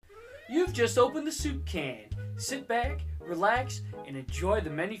You've just opened the soup can. Sit back, relax, and enjoy the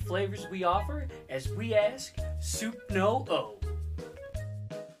many flavors we offer as we ask Soup No O.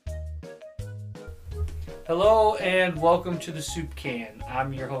 Hello and welcome to the Soup Can.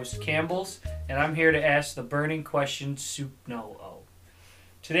 I'm your host Campbell's, and I'm here to ask the burning question Soup No O.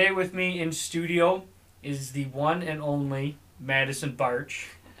 Today with me in studio is the one and only Madison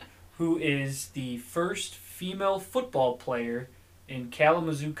Barch, who is the first female football player in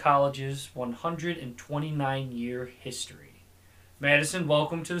Kalamazoo College's 129-year history. Madison,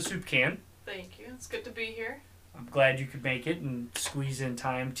 welcome to the Soup Can. Thank you. It's good to be here. I'm glad you could make it and squeeze in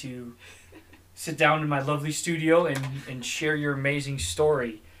time to sit down in my lovely studio and share your amazing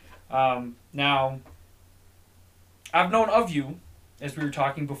story. Now, I've known of you, as we were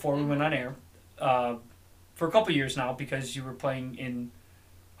talking before we went on air, for a couple years now because you were playing in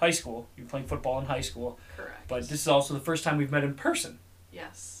high school. You were playing football in high school. Correct. But this is also the first time we've met in person.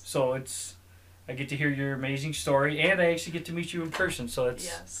 Yes. So I get to hear your amazing story, and I actually get to meet you in person. So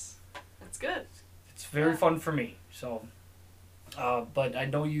Yes. That's good. It's very fun for me. So, but I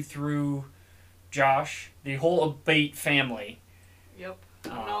know you through Josh, the whole Abate family. Yep.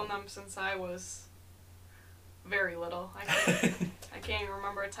 I've known them since I was very little. I can't even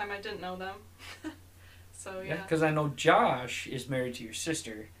remember a time I didn't know them. So, yeah. Because I know Josh is married to your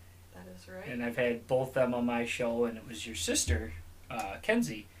sister. That is right. And I've had both them on my show, and it was your sister,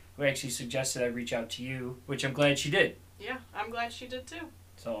 Kenzie, who actually suggested I reach out to you, which I'm glad she did. Yeah, I'm glad she did too.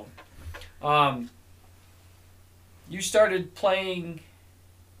 So, you started playing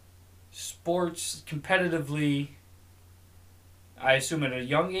sports competitively, I assume at a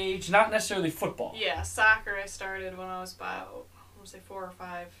young age, not necessarily football. Yeah, soccer I started when I was about, I want to say 4 or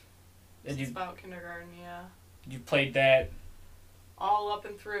 5. And It's about kindergarten, yeah. You played that? All up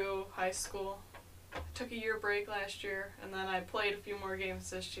and through high school. I took a year break last year, and then I played a few more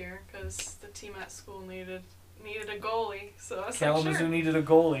games this year because the team at school needed a goalie. So I was Kalamazoo like, sure. needed a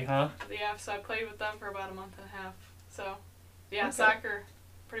goalie, huh? Yeah, so I played with them for about a month and a half. So, yeah, Okay. Soccer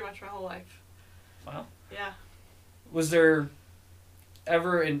pretty much my whole life. Wow. Yeah. Was there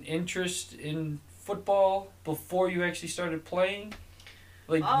ever an interest in football before you actually started playing?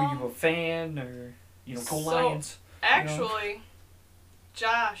 Like, were you a fan or, go Lions? Actually,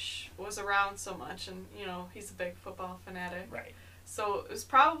 Josh was around so much, and, he's a big football fanatic. Right. So it was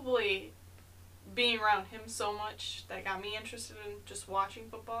probably being around him so much that got me interested in just watching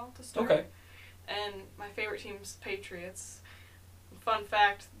football to start. Okay. And my favorite team's Patriots. Fun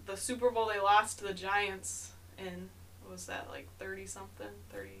fact, the Super Bowl they lost to the Giants in, what was that, like 30-something?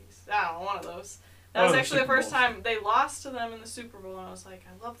 30s? I don't know, one of those. That was actually the first time they lost to them in the Super Bowl, and I was like,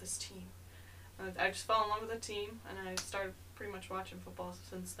 I love this team. And I just fell in love with the team, and I started pretty much watching football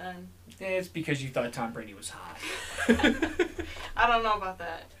since then. Yeah, it's because you thought Tom Brady was hot. I don't know about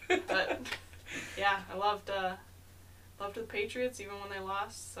that, but yeah, I loved the Patriots even when they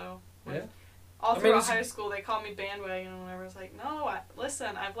lost. So yeah. All throughout high school, they called me bandwagon, and I was like, no,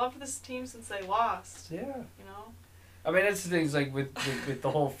 listen, I've loved this team since they lost. Yeah. I mean, that's the thing, is like with the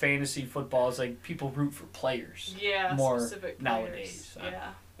whole fantasy football, is like people root for players. Yeah, more specific players. Nowadays.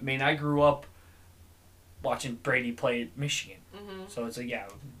 Yeah. I mean, I grew up watching Brady play at Michigan. Mm-hmm. So it's like,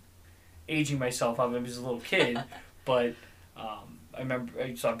 aging myself, I was a little kid, but I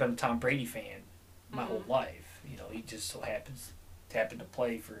remember, so I've been a Tom Brady fan my whole life. He just so happens to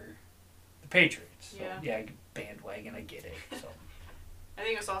play for the Patriots. So, yeah, bandwagon, I get it. So I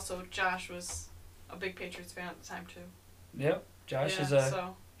think it was also Josh was a big Patriots fan at the time, too. Yep, Josh is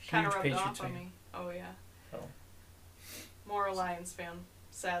a huge Patriots fan. On me. Oh, yeah. So. More a Lions fan,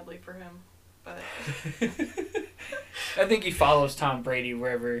 sadly for him. But I think he follows Tom Brady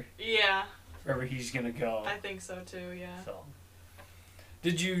wherever he's going to go. I think so, too, yeah. So,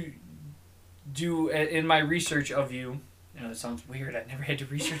 did you do, in my research of you, it sounds weird, I never had to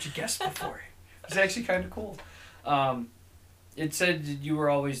research a guest before. It's actually kind of cool. It said that you were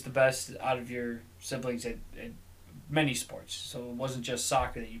always the best out of your siblings at many sports. So it wasn't just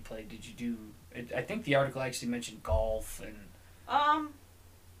soccer that you played. Did you do... I think the article actually mentioned golf and...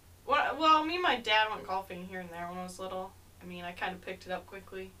 Well, me and my dad went golfing here and there when I was little. I mean, I kind of picked it up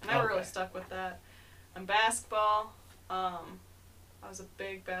quickly. I never really stuck with that. And basketball, I was a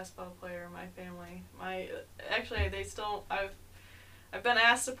big basketball player in my family. Actually, I've been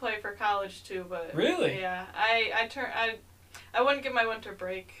asked to play for college too, but... Really? Yeah. I wouldn't get my winter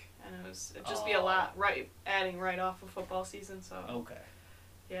break, and it'd just be a lot adding right off of football season, so... Okay.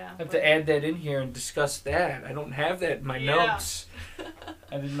 Yeah. I have to add that in here and discuss that. I don't have that in my notes.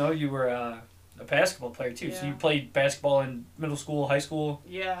 I didn't know you were a basketball player, too. Yeah. So you played basketball in middle school, high school?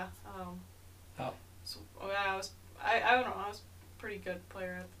 Yeah. How? So, I don't know. I was a pretty good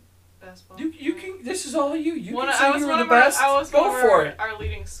player basketball. You can. This is all you. You One, can say I was you were one the of our, best. I was Go one of for our, it. our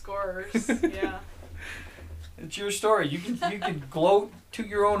leading scorers. Yeah. It's your story. You can gloat to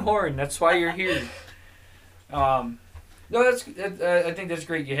your own horn. That's why you're here. No, I think that's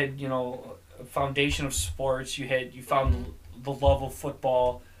great. You had a foundation of sports. You found the love of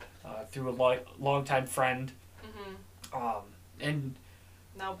football through a longtime friend. Mm-hmm. And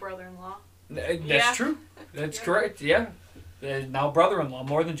now brother-in-law. That's true. That's correct. Yeah. Now brother-in-law,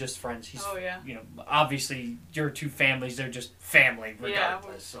 more than just friends. He's, obviously your two families, they're just family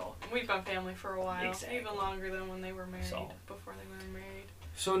regardless. Yeah, we've been family for a while, exactly. even longer than when they were married, before they were married.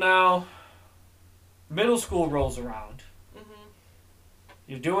 So now, middle school rolls around. Mm-hmm.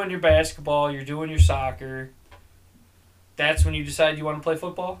 You're doing your basketball, you're doing your soccer. That's when you decide you want to play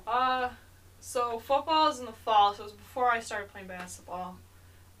football? So football is in the fall, so it was before I started playing basketball.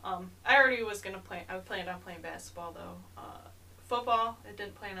 I already was going to play, I planned on playing basketball though. Football, I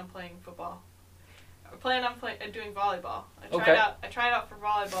didn't plan on playing football. I planned on doing volleyball. I tried out for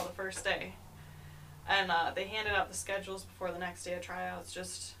volleyball the first day. And they handed out the schedules before the next day of tryouts,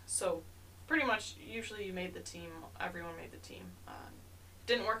 just so pretty much usually you made the team, everyone made the team.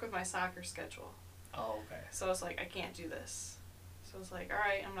 Didn't work with my soccer schedule. Oh, okay. So I was like, I can't do this. So I was like,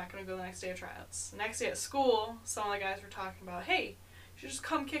 alright, I'm not going to go the next day of tryouts. Next day at school, some of the guys were talking about, hey, you should just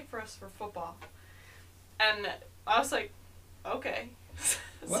come kick for us for football. And I was like, okay.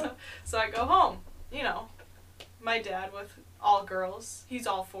 So I go home. My dad with all girls, he's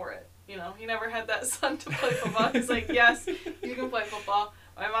all for it. He never had that son to play football. He's like, yes, you can play football.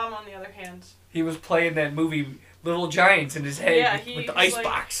 My mom, on the other hand, he was playing that movie Little Giants in his head with the ice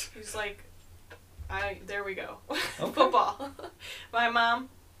box. He's like, there we go. Okay. Football. My mom,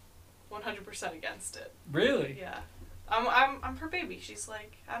 100% against it. Really? Yeah. I'm her baby. She's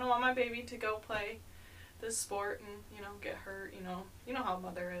like, I don't want my baby to go play this sport and, get hurt, You know how a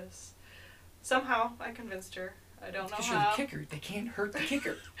mother is. Somehow I convinced her. I don't know how. Because you're the kicker. They can't hurt the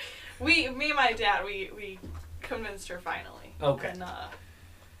kicker. Me and my dad, we convinced her finally. Okay. And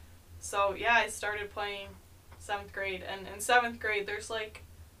so yeah, I started playing 7th grade, and in 7th grade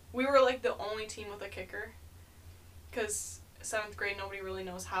we were the only team with a kicker, because 7th grade nobody really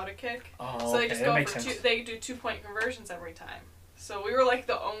knows how to kick. Oh, so they just go for sense. they do 2-point conversions every time. So we were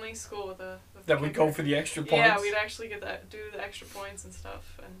the only school with a that would go for the extra points. Yeah, we'd actually get do the extra points and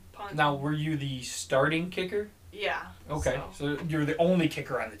stuff and punt. Now, were you the starting kicker? Yeah. Okay, so you're the only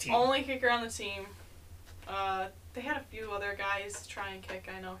kicker on the team. Only kicker on the team. They had a few other guys try and kick,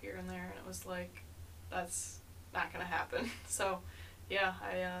 I know, here and there, and it was that's not gonna happen. So, yeah,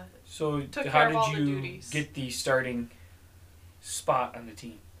 I took care of all the duties. How did you get the starting spot on the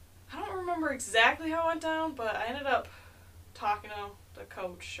team? I don't remember exactly how it went down, but I ended up talking to the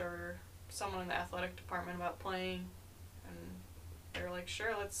coach or someone in the athletic department about playing, and they were like,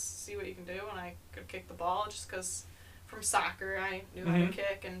 sure, let's see what you can do. And I could kick the ball, just because from soccer I knew how to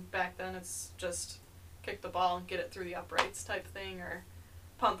kick, and back then it's just kick the ball and get it through the uprights type thing, or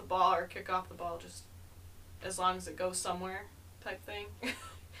punt the ball or kick off the ball, just as long as it goes somewhere type thing.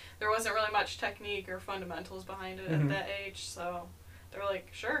 There wasn't really much technique or fundamentals behind it at that age, so they were like,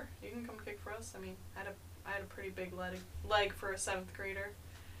 sure, you can come kick for us. I mean, I had a pretty big leg for a 7th grader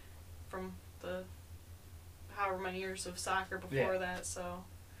from the however many years of soccer before that, so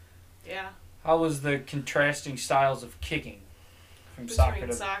yeah. How was the contrasting styles of kicking from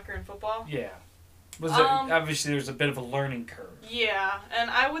Between soccer and football? Yeah. Was there, obviously there's a bit of a learning curve. Yeah,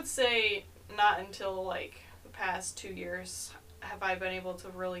 and I would say not until the past 2 years have I been able to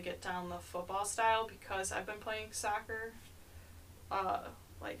really get down the football style, because I've been playing soccer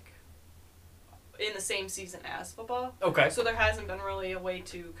in the same season as football. Okay. So there hasn't been really a way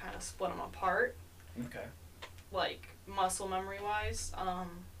to kind of split them apart. Okay. Muscle memory wise.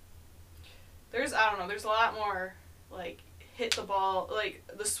 There's a lot more hit the ball,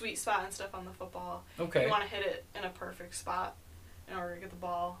 the sweet spot and stuff on the football. Okay. You want to hit it in a perfect spot in order to get the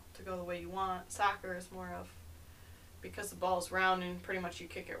ball to go the way you want. Soccer is more of, because the ball's round and pretty much you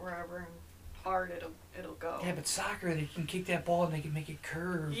kick it wherever and hard, it'll go. Yeah, but soccer, they can kick that ball and they can make it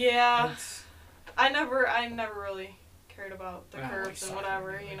curve. Yeah. I never really cared about the curves and whatever,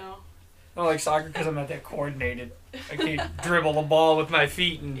 really. I don't like soccer because I'm not that coordinated. I can't dribble the ball with my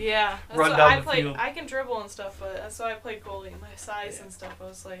feet and run down the field. I can dribble and stuff, but that's why I played goalie. My size and stuff, I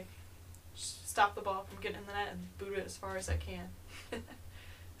was like, stop the ball from getting in the net and boot it as far as I can.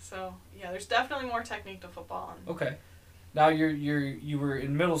 So yeah, there's definitely more technique to football. Okay. Now you were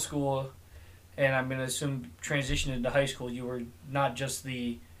in middle school, and I'm gonna assume transitioned into high school. You were not just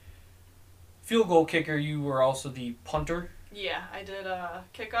the field goal kicker; you were also the punter. Yeah, I did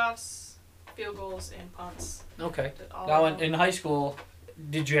kickoffs, field goals, and punts. Okay. Now in high school,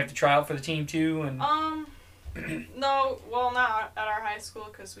 Did you have to try out for the team too? And No, well, not at our high school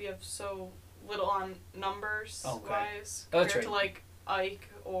because we have so little on numbers wise compared to like Ike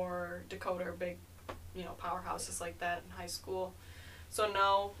or Dakota or big, powerhouses like that in high school. So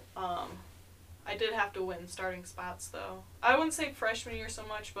no, I did have to win starting spots though. I wouldn't say freshman year so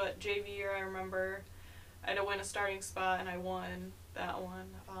much, but JV year I remember I had to win a starting spot and I won that one.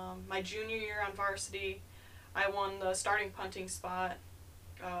 My junior year on varsity, I won the starting punting spot.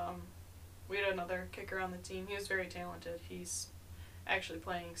 We had another kicker on the team. He was very talented. He's actually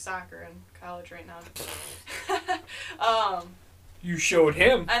playing soccer in college right now. You showed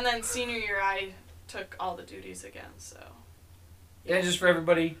him. And then senior year, I took all the duties again. So. Yeah, just for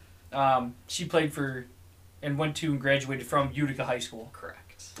everybody, she played for, and went to and graduated from Utica High School.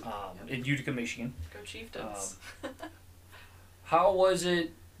 Correct. In Utica, Michigan. Go Chieftains. How was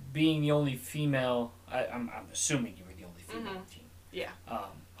it being the only female? I'm assuming you were the only female on the team. Yeah.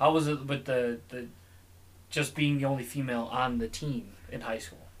 How was it with the just being the only female on the team in high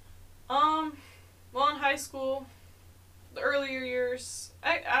school? Well, in high school, the earlier years,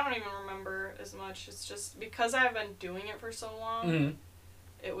 I don't even remember as much. It's just because I've been doing it for so long,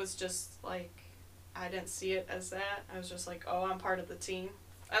 it was just like, I didn't see it as that. I was just like, oh, I'm part of the team.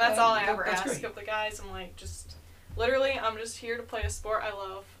 And that's all I ever ask of the guys. I'm like, literally, I'm just here to play a sport I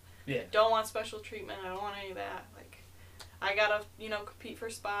love. Yeah. Don't want special treatment. I don't want any of that. Like, I gotta, compete for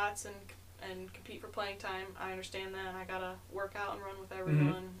spots and compete for playing time. I understand that. And I gotta work out and run with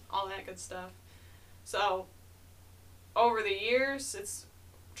everyone, all that good stuff. So, over the years, it's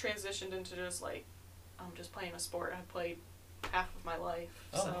transitioned into just like, I'm just playing a sport I played half of my life.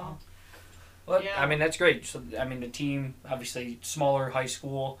 Oh, so. wow. Well, yeah. I mean, that's great. So, I mean, the team, obviously, smaller high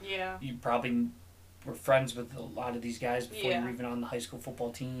school. Yeah. You probably were friends with a lot of these guys before you were Yeah. even on the high school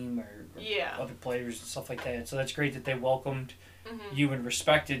football team or Yeah. other players and stuff like that. So that's great that they welcomed Mm-hmm. you and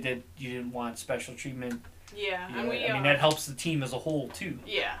respected that you didn't want special treatment. Yeah. You And know, we, I mean, that helps the team as a whole, too.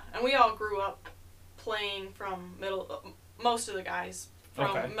 Yeah. And we all grew up playing from most of the guys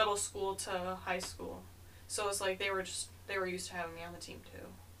from middle school to high school. So it's like they were used to having me on the team, too.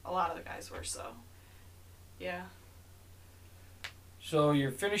 A lot of the guys were, so. Yeah. So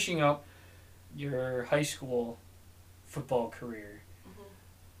you're finishing up your high school football career.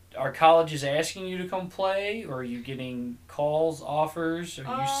 Are colleges asking you to come play, or are you getting calls, offers?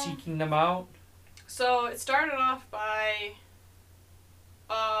 Are you seeking them out? So it started off by,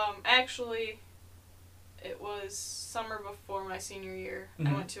 actually, it was summer before my senior year.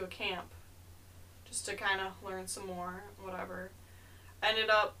 I went to a camp just to kind of learn some more, whatever. I ended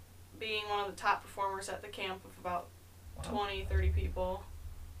up being one of the top performers at the camp of about 20, 30 people.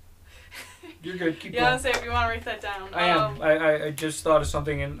 You're good. Keep going. going. Say if you want to write that down. I am. I just thought of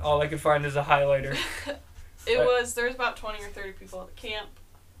something, and all I could find is a highlighter. There was about 20 or 30 people at the camp.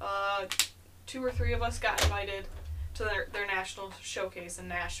 2 or 3 of us got invited to their national showcase in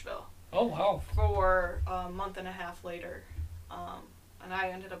Nashville. Oh, wow. For a month and a half later. And I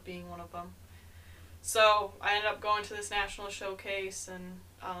ended up being one of them. So I ended up going to this national showcase, and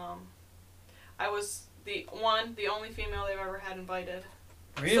I was the only female they've ever had invited.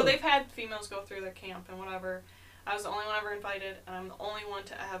 Really? So they've had females go through their camp and whatever. I was the only one ever invited, and I'm the only one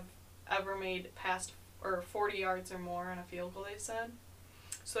to have ever made past or 40 yards or more on a field goal, they said.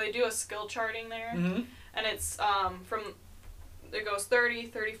 So they do a skill charting there, and it's it goes 30,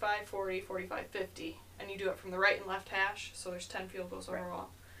 35, 40, 45, 50, and you do it from the right and left hash, so there's 10 field goals overall.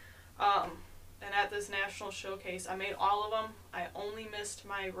 And at this national showcase, I made all of them. I only missed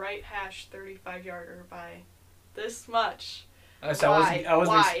my right hash 35-yarder by this much. Wide.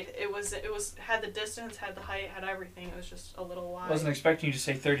 It was had the distance, had the height, had everything. It was just a little wide. I wasn't expecting you to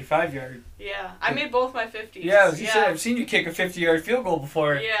say 35-yard. Yeah, I made both my 50s. Yeah, you said I've seen you kick a 50-yard field goal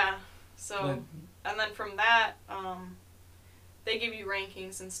before. Yeah, so and then from that, they give you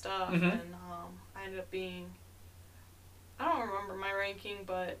rankings and stuff, and I ended up being. I don't remember my ranking,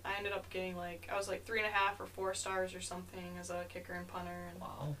 but I ended up getting I was 3.5 or 4 stars or something as a kicker and punter. And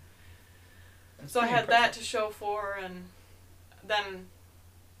wow. That's so I had impressive. that to show for, and then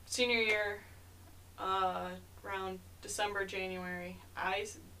senior year, around December, January, I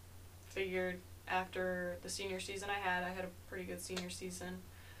figured after the senior season I had a pretty good senior season.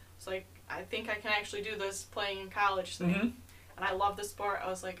 It's like, I think I can actually do this playing in college thing. And I love the sport. I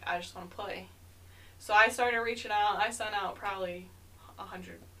was like, I just want to play. So I started reaching out. I sent out probably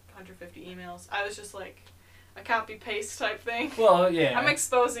 100, 150 emails. I was just like a copy-paste type thing. Well, yeah. I'm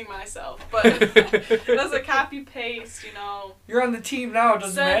exposing myself, but it was a copy-paste, You're on the team now, it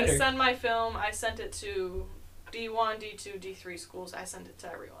doesn't matter. Send my film. I sent it to D1, D2, D3 schools. I sent it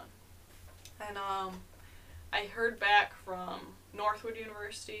to everyone. And I heard back from Northwood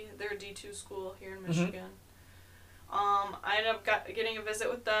University. They're a D2 school here in Michigan. I ended up getting a visit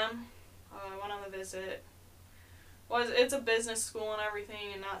with them. I went on the visit. It's a business school and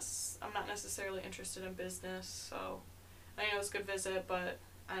everything, and I'm not necessarily interested in business, so I know it was a good visit, but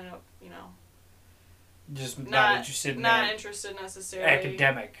I ended up, just not interested in that interested necessarily.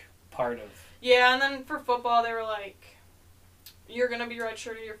 Academic part of. Yeah, and then for football, they were like, you're going to be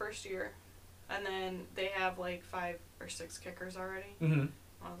redshirted your first year. And then they have like 5 or 6 kickers already. Mm-hmm.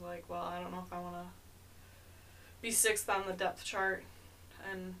 I was like, well, I don't know if I want to be 6th on the depth chart.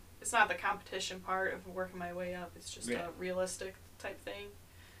 And it's not the competition part of working my way up. It's just a realistic type thing.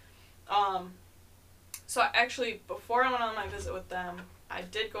 So actually, before I went on my visit with them, I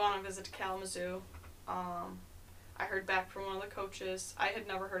did go on a visit to Kalamazoo. I heard back from one of the coaches. I had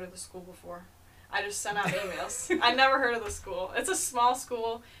never heard of the school before. I just sent out emails. I never heard of the school. It's a small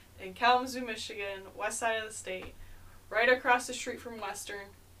school in Kalamazoo, Michigan, west side of the state, right across the street from Western.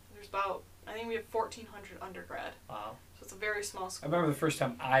 There's I think we have 1,400 undergrad. Wow. So it's a very small school. I remember the first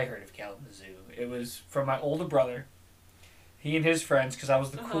time I heard of Kalamazoo. It was from my older brother. He and his friends, because I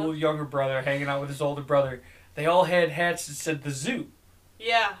was the cool younger brother hanging out with his older brother, they all had hats that said the zoo.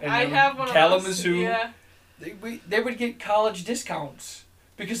 Yeah, and I have one Kalamazoo, of those. Yeah. They would get college discounts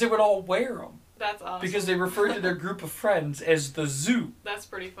because they would all wear them. That's awesome. Because they referred to their group of friends as the zoo. That's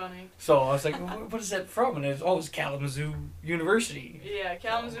pretty funny. So I was like, what is that from? And it was Kalamazoo University. Yeah,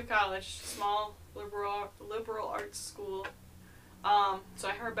 Kalamazoo College, small liberal arts school. So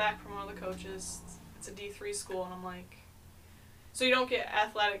I heard back from one of the coaches. It's a D3 school, and I'm like, so you don't get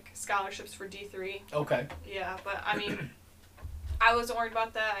athletic scholarships for D3? Okay. Yeah, but I mean, I wasn't worried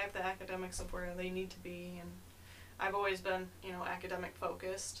about that. I have the academics of where they need to be, and I've always been, academic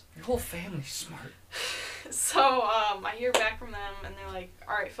focused. Your whole family's smart. So I hear back from them, and they're like,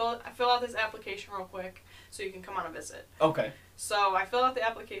 all right, fill out this application real quick so you can come on a visit. Okay. So I fill out the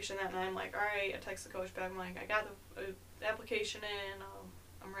application that night. I'm like, all right. I text the coach back. I'm like, I got the application in.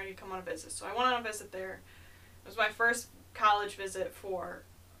 I'm ready to come on a visit. So I went on a visit there. It was my first college visit for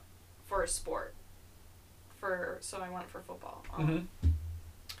a sport. So I went for football.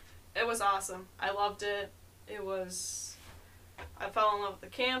 It was awesome. I loved it. I fell in love with the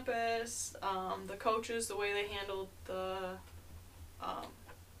campus, the coaches, the way they handled the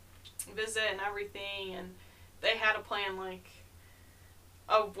visit and everything, and they had a plan,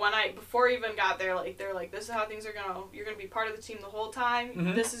 before I even got there, they're like, this is how things are you're gonna be part of the team the whole time.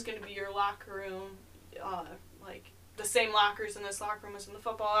 Mm-hmm. This is gonna be your locker room, the same lockers in this locker room as in the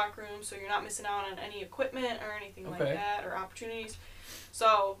football locker room, so you're not missing out on any equipment or anything like that, or opportunities.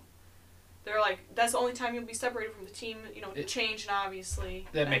 So they're like, that's the only time you'll be separated from the team, to change, and obviously.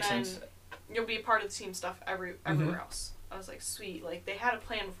 That makes sense. You'll be a part of the team stuff everywhere else. I was like, sweet. They had a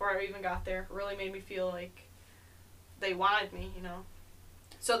plan before I even got there. It really made me feel like they wanted me,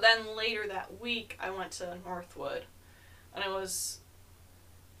 So then later that week, I went to Northwood. And it was,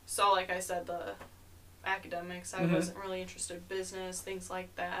 like I said, the academics. I wasn't really interested in business, things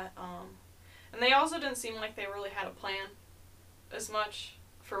like that. And they also didn't seem like they really had a plan as much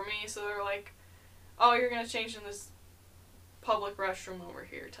for me, so they were like, oh, you're going to change in this public restroom over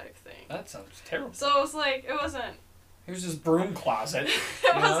here type thing. That sounds terrible. So it was like, it wasn't... Here's this broom closet.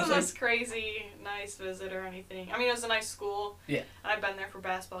 It wasn't this crazy nice visit or anything. I mean, it was a nice school. Yeah. And I've been there for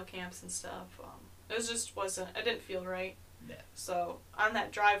basketball camps and stuff. It it didn't feel right. Yeah. So on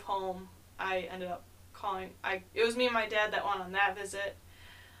that drive home, I ended up calling... It was me and my dad that went on that visit.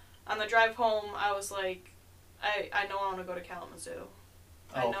 On the drive home, I was like, I know I want to go to Kalamazoo.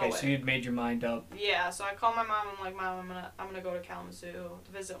 Okay, so you'd made your mind up. Yeah, so I called my mom. I'm like, Mom, I'm gonna go to Kalamazoo.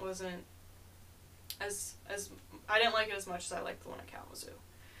 The visit wasn't as I didn't like it as much as I liked the one at Kalamazoo.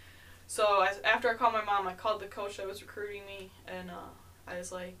 So after I called my mom, I called the coach that was recruiting me, and I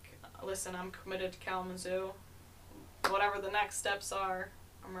was like, listen, I'm committed to Kalamazoo. Whatever the next steps are,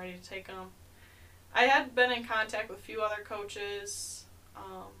 I'm ready to take them. I had been in contact with a few other coaches,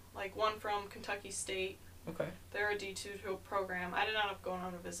 like one from Kentucky State. Okay. They're a D2 program. I did not end up going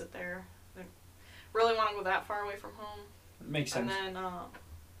on a visit there. I didn't really want to go that far away from home. Makes sense. And then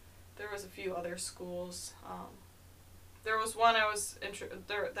there was a few other schools. There was one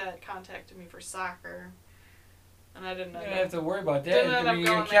that contacted me for soccer, and I didn't. You don't have to worry about that. Didn't end up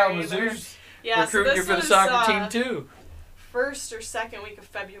going Kalamazoo's yeah, recruiting you for the soccer team too. First or second week of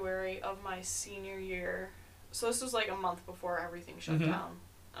February of my senior year. So this was like a month before everything shut down.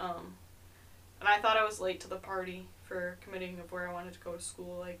 And I thought I was late to the party for committing of where I wanted to go to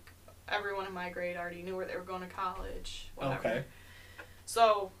school. Like, everyone in my grade already knew where they were going to college, whatever. Okay.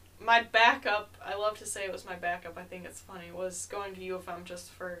 So, my backup, I love to say it was my backup, I think it's funny, was going to U of M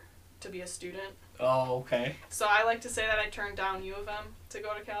just for to be a student. Oh, okay. So I like to say that I turned down U of M to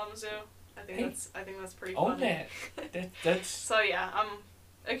go to Kalamazoo. I think that's pretty funny. That's. So yeah, I'm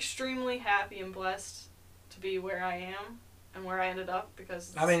extremely happy and blessed to be where I am and where I ended up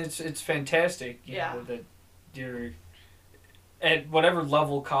because. I mean, it's fantastic. You yeah. know, that you're at whatever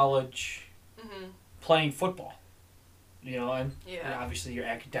level college, playing football. You know, and obviously your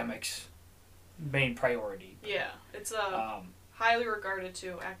academics, main priority. Yeah, it's a highly regarded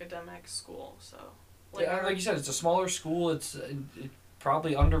to academic school. So. Like you said, it's a smaller school. It's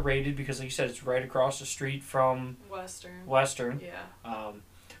probably underrated because, like you said, it's right across the street from Western. Yeah.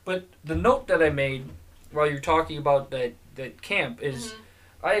 But the note that I made while you're talking about that camp is,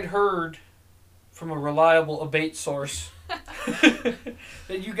 I had heard from a reliable abate source that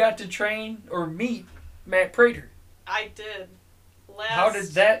you got to train or meet Matt Prater. I did. How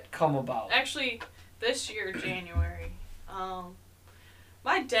did that come about? Actually, this year, January.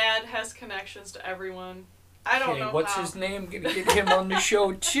 My dad has connections to everyone. I don't know what's his name? Gonna get him on the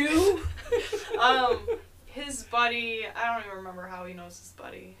show too? His buddy, I don't even remember how he knows his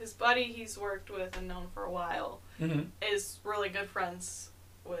buddy. His buddy he's worked with and known for a while is really good friends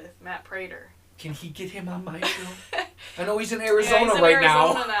with Matt Prater. Can he get him on my show? I know he's in Arizona he's in right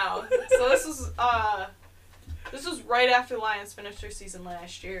Arizona now. So this was right after the Lions finished their season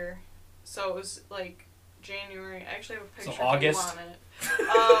last year. So it was like January. I actually have a picture of you on it.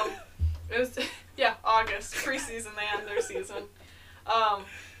 It was August preseason. They end their season.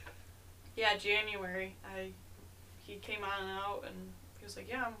 January. He came on and out and he was like,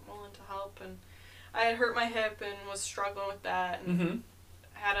 "Yeah, I'm willing to help." And I had hurt my hip and was struggling with that and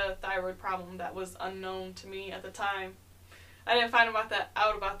had a thyroid problem that was unknown to me at the time. I didn't find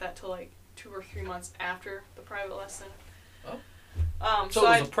out about that till like 2 or 3 months after the private lesson. Oh. So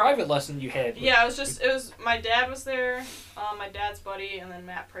it was a private lesson you had? Yeah, it was my dad was there, my dad's buddy, and then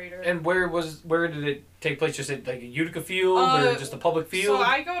Matt Prater. And where did it take place? Just at like a Utica field or just a public field? So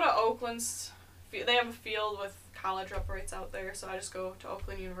I go to Oakland's, they have a field with college uprights out there, so I just go to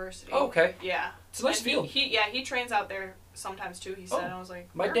Oakland University. Oh, okay. Yeah. It's a nice field. He trains out there sometimes too, he said. I was like,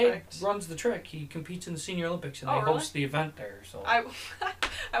 my dad runs the track. He competes in the Senior Olympics and they host the event there. So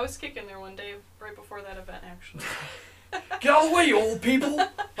I was kicking there one day right before that event, actually. Get out of the way, you old people!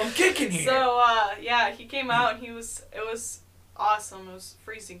 I'm kicking here. So he came out and it was awesome. It was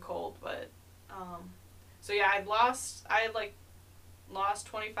freezing cold, but I had lost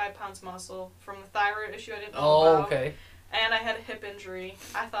 25 pounds muscle from the thyroid issue I didn't know about. Okay. And I had a hip injury.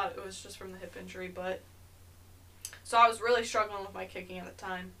 I thought it was just from the hip injury, but so I was really struggling with my kicking at the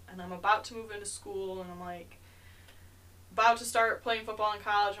time, and I'm about to move into school, and I'm like about to start playing football in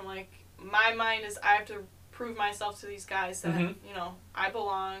college. I'm like, my mind is I have to prove myself to these guys that I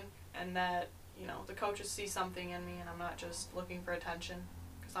belong and that the coaches see something in me and I'm not just looking for attention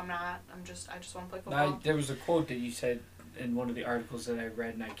because I'm not. I just want to play football. There was a quote that you said in one of the articles that I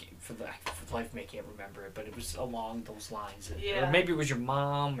read, and for the life of me I can't remember it, but it was along those lines. Yeah. Or maybe it was your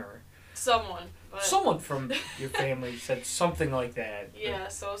mom or someone. But someone from your family said something like that. Yeah,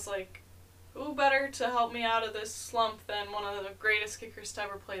 so it's like, who better to help me out of this slump than one of the greatest kickers to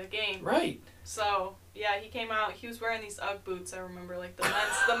ever play the game? Right. So, yeah, he came out, he was wearing these UGG boots, I remember, like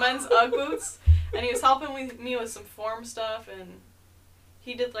the men's UGG boots, and he was helping me with some form stuff, and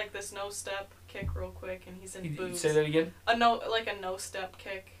he did like this no-step kick real quick, and he's in boots. Say that again? A no-step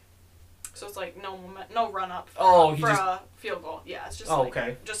kick. So it's like no run-up for a field goal. Yeah, it's just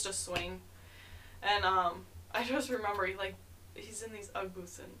just a swing. And I just remember he's in these UGG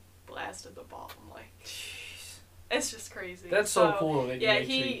boots and blasted the ball. I'm like, jeez, it's just crazy. That's so cool. That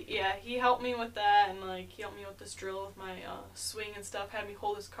he helped me with that, and he helped me with this drill with my swing and stuff. Had me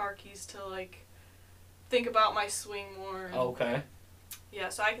hold his car keys to think about my swing more. And, okay. Yeah,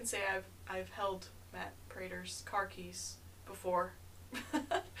 so I can say I've held Matt Prater's car keys before.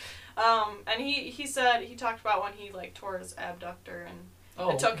 And he said he talked about when he tore his abductor,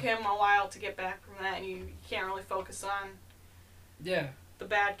 and it took him a while to get back from that, and you can't really focus on the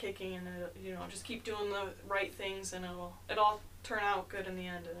bad kicking, and just keep doing the right things, and it'll turn out good in the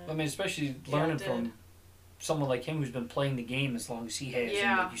end. And I mean, especially learning from someone like him who's been playing the game as long as he has,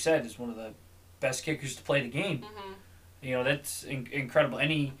 and like you said, is one of the best kickers to play the game. Mm-hmm. That's incredible.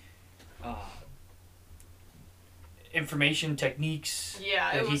 Any information, techniques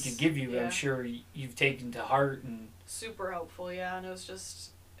that he could give you, I'm sure you've taken to heart. And super helpful, and it was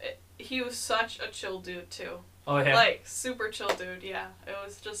just, he was such a chill dude too. Oh yeah? Super chill dude, yeah. It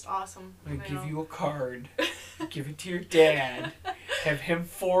was just awesome. I give you a card, give it to your dad, have him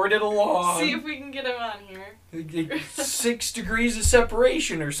forward it along. See if we can get him on here. 6 degrees of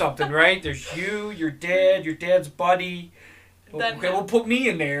separation or something, right? There's you, your dad's buddy, Then okay, we'll put me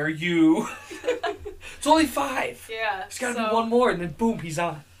in there. You. It's only 5. Yeah. It's got to be one more, and then boom, he's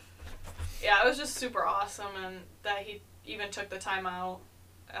on. Yeah, it was just super awesome, and that he even took the time out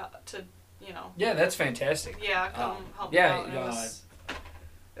to, Yeah, that's fantastic. Yeah, come help me out. It was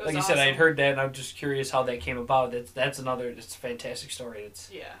like you awesome. said, I had heard that, and I'm just curious how that came about. That's a fantastic story. It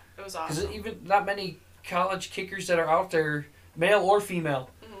was awesome. Because even not many college kickers that are out there, male or female,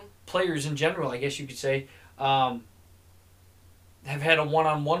 players in general, I guess you could say, have had a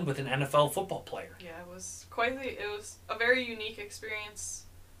one-on-one with an NFL football player. Yeah, it was a very unique experience.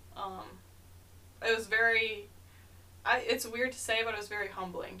 It was very, it's weird to say, but it was very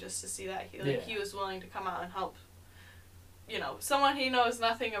humbling just to see that he was willing to come out and help, someone he knows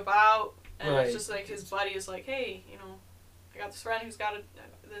nothing about, and it's just like his buddy is like, hey, I got this friend who's got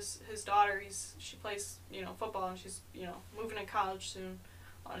his daughter, she plays, football, and she's, moving to college soon.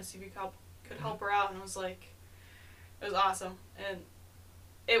 I want to see if you could help her out, and it was like, it was awesome, and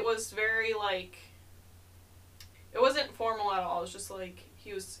it was very like, it wasn't formal at all. It was just like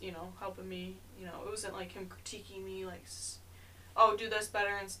he was, helping me. It wasn't like him critiquing me, like, oh, do this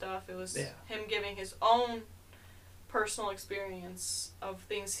better and stuff. It was him giving his own personal experience of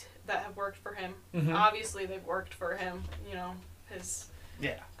things that have worked for him. Mm-hmm. Obviously, they've worked for him. His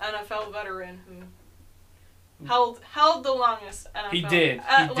NFL veteran who held the longest NFL. He did.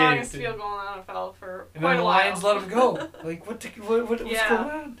 Longest field goal in the NFL for and quite a while. And then the Lions let him go. Like, what was going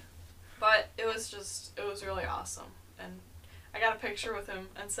on? But it was really awesome. And I got a picture with him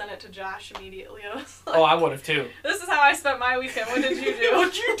and sent it to Josh immediately. I was like, I would have too. This is how I spent my weekend. What did you do?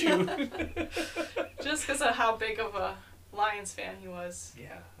 What'd you do? Just because of how big of a Lions fan he was.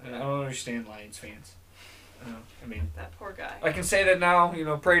 Yeah. I don't understand Lions fans. I mean, that poor guy. I can say that now.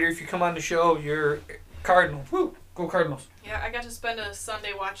 Prater, if you come on the show, you're Cardinal. Woo! Go Cardinals. Yeah, I got to spend a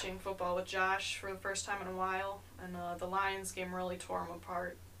Sunday watching football with Josh for the first time in a while, and the Lions game really tore him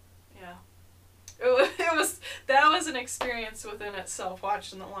apart. Yeah. That was an experience within itself,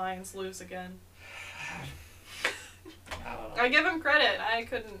 watching the Lions lose again. I give him credit. I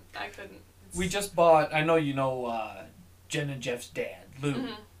couldn't. We just bought, I know Jen and Jeff's dad, Lou.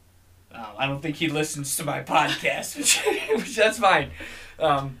 Mm-hmm. I don't think he listens to my podcast, which that's fine.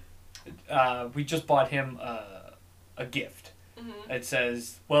 We just bought him a gift. Mm-hmm. It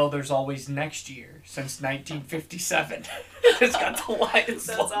says, well, there's always next year, since 1957. It's got the Lions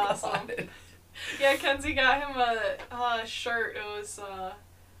logo on it. Yeah, Kenzie got him a shirt. It was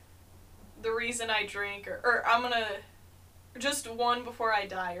The Reason I Drink, or I'm gonna, just one before I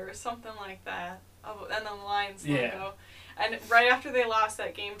die, or something like that. And then the Lions logo. And right after they lost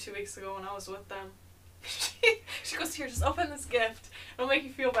that game 2 weeks ago when I was with them, she goes, here, just open this gift. It'll make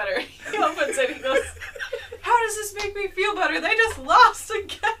you feel better. He opens it, he goes, how does this make me feel better? They just lost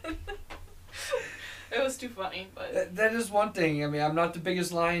again. It was too funny, but... That is one thing. I mean, I'm not the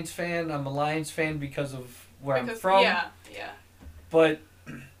biggest Lions fan. I'm a Lions fan because of where I'm from. Yeah. But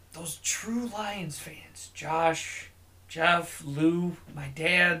those true Lions fans, Josh, Jeff, Lou, my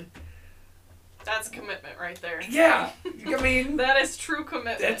dad... That's commitment right there. Yeah. I mean... that is true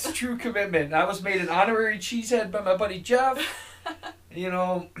commitment. That's true commitment. I was made an honorary cheesehead by my buddy Jeff.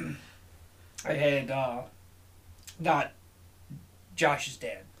 I had, not Josh's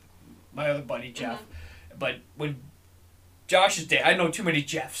dad, my other buddy Jeff. Mm-hmm. But when Josh's dad, I know too many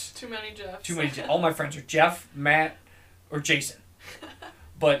Jeffs. Too many Jeffs. All my friends are Jeff, Matt, or Jason.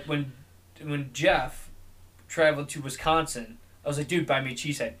 But when Jeff traveled to Wisconsin, I was like, dude, buy me a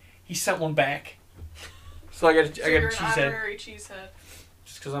cheesehead. He sent one back. So I got a cheesehead. An honorary cheesehead.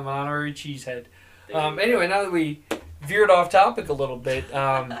 Just because I'm an honorary cheesehead. Anyway, now that we veered off topic a little bit,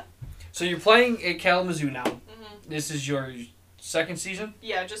 so you're playing at Kalamazoo now. Mm-hmm. This is your second season?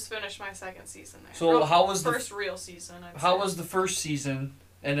 Yeah, just finished my second season there. So how was the first real season? How was the first season?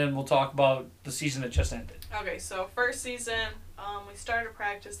 And then we'll talk about the season that just ended. Okay, so first season, we started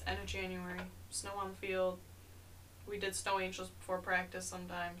practice end of January. Snow on the field. We did snow angels before practice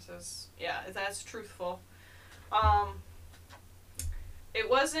sometimes. That's truthful. It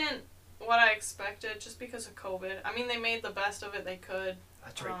wasn't what I expected just because of COVID. I mean, they made the best of it they could.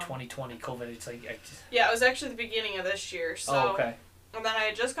 That's right, 2020 COVID. It's like... Yeah, it was actually the beginning of this year. So, okay. And then I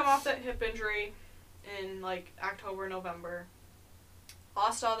had just come off that hip injury in like October, November.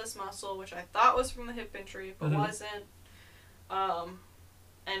 Lost all this muscle, which I thought was from the hip injury, but wasn't.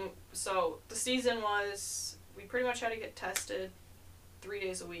 And so the season was, we pretty much had to get tested 3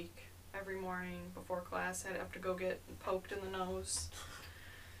 days a week. Every morning before class, I'd have to go get poked in the nose.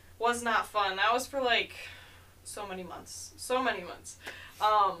 Was not fun. That was for like so many months.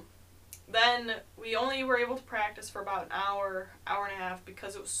 Then we only were able to practice for about an hour and a half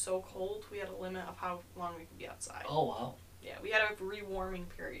because it was so cold. We had a limit of how long we could be outside. Oh, wow. Yeah, we had to have rewarming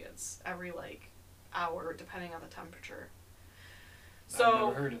periods every, like, hour, depending on the temperature. So, I've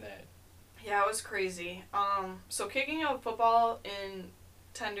never heard of that. Yeah, it was crazy. So kicking a football in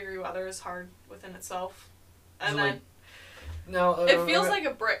 10-degree weather is hard within itself. And then... Like, no, it feels like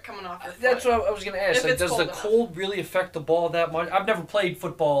a brick coming off your foot. That's what I was going to ask. Like, does the cold really affect the ball that much? I've never played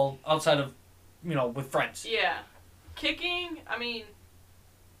football outside of, with friends. Yeah. Kicking, I mean,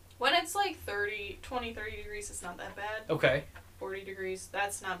 when it's like 30 degrees, it's not that bad. Okay. 40 degrees,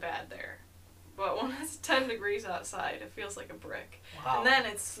 that's not bad there. But when it's 10 degrees outside, it feels like a brick. Wow. And then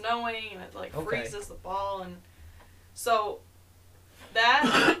it's snowing, and it, like, freezes the ball. And so,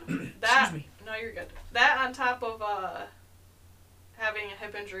 that... Excuse me. No, you're good. That on top of... having a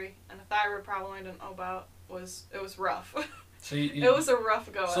hip injury and a thyroid problem I didn't know about it was rough. So it was a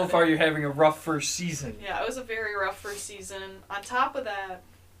rough go. So far, you're having a rough first season. Yeah, it was a very rough first season. On top of that,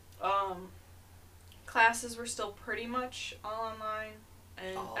 classes were still pretty much all online,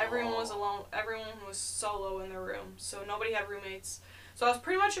 and everyone was alone. Everyone was solo in their room, so nobody had roommates. So I was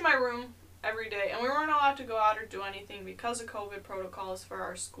pretty much in my room every day, and we weren't allowed to go out or do anything because of COVID protocols for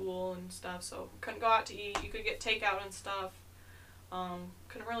our school and stuff. So couldn't go out to eat. You could get takeout and stuff.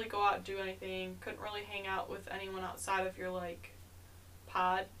 Couldn't really go out and do anything. Couldn't really hang out with anyone outside of your, like,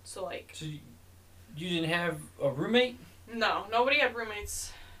 pod. So, like... So you didn't have a roommate? No, nobody had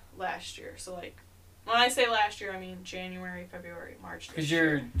roommates last year. So, like, when I say last year, I mean January, February, March. Because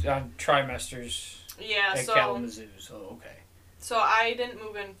you're on trimesters at Kalamazoo, so okay. So I didn't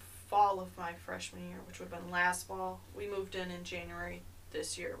move in fall of my freshman year, which would have been last fall. We moved in January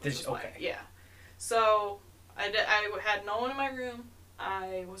this year. Yeah. So... I had no one in my room.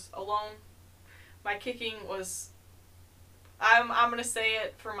 I was alone. My kicking was... I'm going to say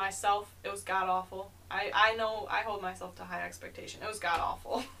it for myself. It was god-awful. I know I hold myself to high expectation. It was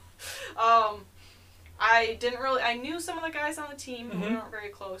god-awful. I knew some of the guys on the team, but we weren't very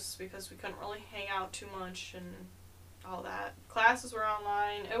close because we couldn't really hang out too much and all that. Classes were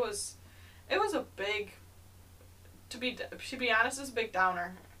online. It was a big... To be honest, it was a big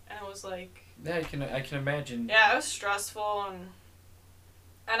downer. And it was like... Yeah, I can imagine. Yeah, it was stressful,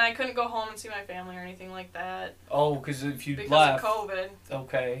 and I couldn't go home and see my family or anything like that. Oh, because if you because left... of COVID.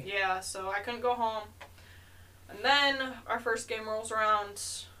 Okay. Yeah, so I couldn't go home. And then our first game rolls around,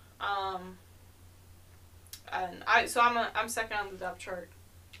 and I'm second on the depth chart.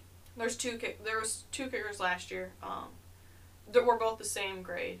 There was two kickers last year. That were both the same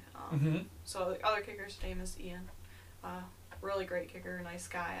grade. So the other kicker's name is Ian. Really great kicker, nice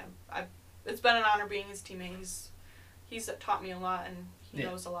guy. It's been an honor being his teammate. He's taught me a lot, and he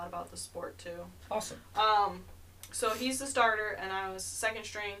knows a lot about the sport too. Awesome. So he's the starter, and I was second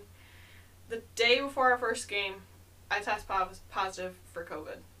string. The day before our first game, I test positive for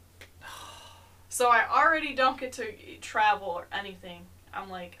COVID. So I already don't get to travel or anything.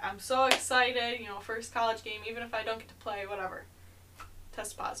 I'm so excited, first college game, even if I don't get to play, whatever.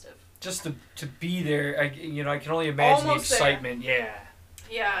 Test positive. Just to be there, I can only imagine almost the excitement. There. Yeah.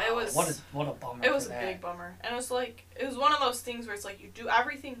 Yeah, it was... What a bummer. It was a big bummer. And it was one of those things where it's like, you do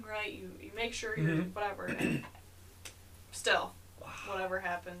everything right, you make sure you're whatever, and still, whatever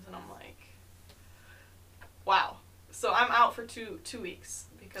happens, and I'm like, wow. So I'm out for two weeks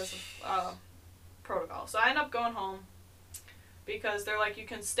because of protocol. So I end up going home because they're like, you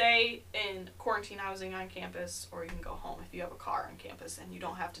can stay in quarantine housing on campus, or you can go home if you have a car on campus and you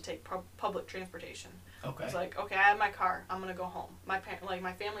don't have to take public transportation. Okay. I was like, okay, I have my car. I'm gonna go home. My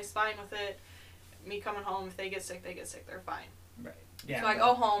family's fine with it. Me coming home, if they get sick, they get sick. They're fine. Right. Yeah. So I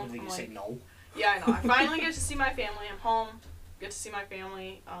go home. They can say no. Yeah, I know. I finally get to see my family. I'm home. Get to see my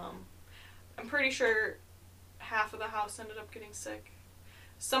family. I'm pretty sure half of the house ended up getting sick.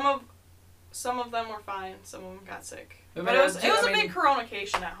 Some of them were fine. Some of them got sick. But it was a big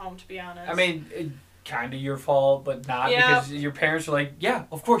coronacation at home, to be honest. I mean, kind of your fault, but not because your parents were like, yeah,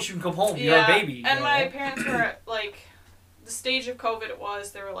 of course you can come home. You're a baby. And my parents were at, like, the stage of COVID it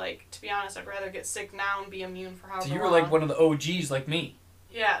was, they were like, to be honest, I'd rather get sick now and be immune for however long. So you were like one of the OGs like me.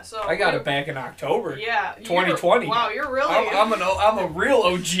 Yeah, so... I got it back in October. Yeah. 2020. Wow, you're really... I'm a real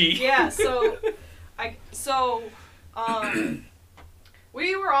OG. Yeah, so...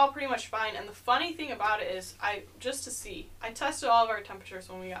 we were all pretty much fine, and the funny thing about it is, I tested all of our temperatures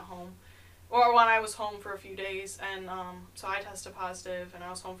when we got home, or when I was home for a few days, and so I tested positive, and I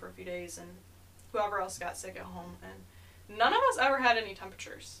was home for a few days, and whoever else got sick at home, and none of us ever had any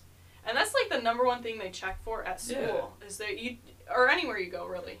temperatures. And that's like the number one thing they check for at school, is that or anywhere you go,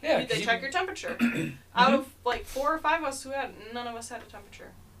 really. Yeah, they check your temperature. Out of like 4 or 5 of us none of us had a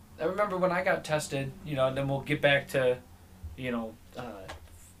temperature. I remember when I got tested, and then we'll get back to,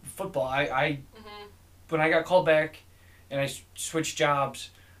 football. When I got called back, and I switched jobs,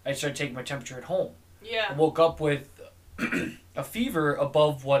 I started taking my temperature at home. Yeah. I woke up with a fever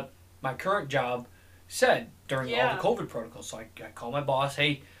above what my current job said during all the COVID protocols. So I called my boss,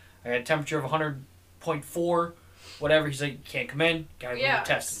 hey, I had a temperature of 100.4, whatever. He's like, you can't come in, gotta go get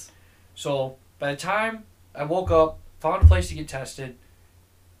tested. So by the time I woke up, found a place to get tested,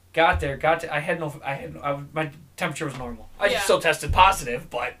 got there, my temperature was normal. I still tested positive,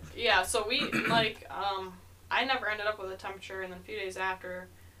 but... Yeah, so we, I never ended up with a temperature, and then a few days after,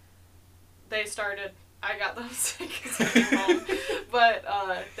 I got them sick as I came home. But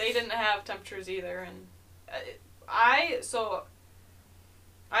they didn't have temperatures either, and I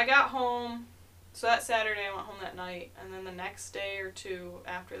got home, so that Saturday I went home that night, and then the next day or two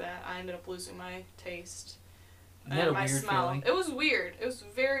after that, I ended up losing my taste. And my smell. Feeling? It was weird. It was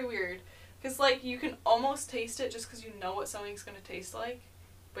very weird. Because, you can almost taste it just because you know what something's going to taste like,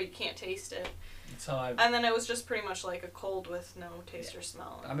 but you can't taste it. And then it was just pretty much like a cold with no taste or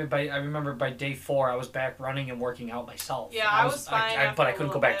smell. I mean, I remember by day 4, I was back running and working out myself. Yeah, I was fine. But I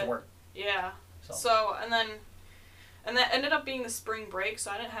couldn't go back to work. Yeah. So and that ended up being the spring break, so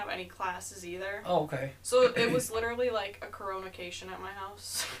I didn't have any classes either. Oh, okay. So it was literally like a coronation at my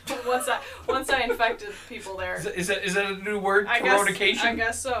house. once I infected people there. Is that a new word? Coronation? I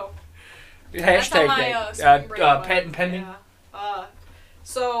guess so. Hashtag that. Patent pending. Yeah.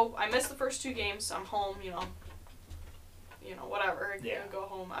 So I missed the first 2 games. I'm home, whatever. I'm gonna go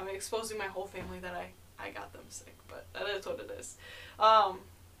home. I'm exposing my whole family that I got them sick, but that is what it is.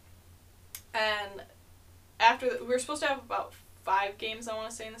 And after we were supposed to have about 5 games, I want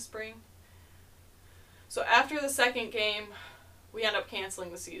to say, in the spring. So after the second game, we end up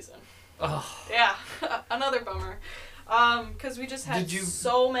canceling the season. Oh. Yeah, another bummer. Because we just had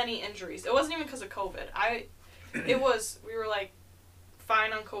so many injuries. It wasn't even because of COVID. We were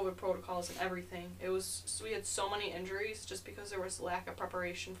fine on COVID protocols and everything. We had so many injuries just because there was lack of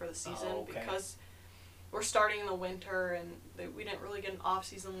preparation for the season because we're starting in the winter and we didn't really get an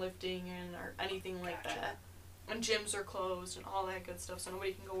off-season lifting in or anything like that. And gyms are closed and all that good stuff, so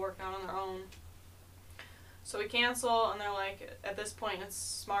nobody can go work out on their own. So we cancel, and they're like, at this point, it's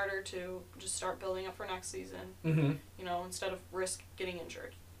smarter to just start building up for next season, instead of risk getting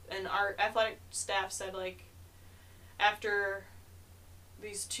injured. And our athletic staff said, after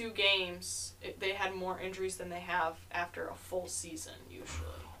these 2 games, they had more injuries than they have after a full season, usually.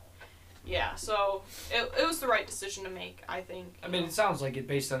 Yeah, so it was the right decision to make, I think. I mean, it sounds like it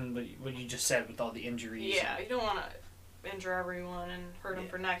based on what you just said with all the injuries. Yeah, you don't want to injure everyone and hurt them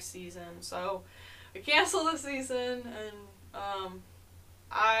for next season. So we cancel the season, and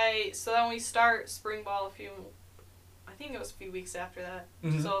so then we start spring ball I think it was a few weeks after that.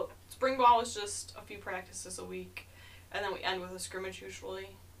 Mm-hmm. So spring ball was just a few practices a week, and then we end with a scrimmage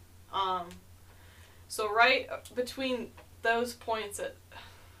usually. So right between those points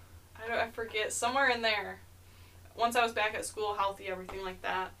I forget, somewhere in there, once I was back at school, healthy, everything like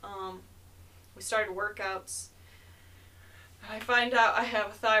that, we started workouts. I find out I have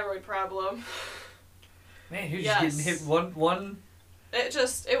a thyroid problem. Man, you're just getting hit one...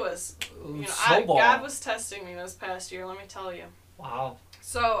 It was, snowball. God was testing me this past year, let me tell you. Wow.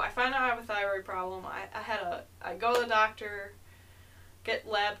 So I find out I have a thyroid problem. I go to the doctor, get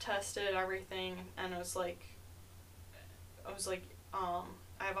lab tested, everything, and I was like,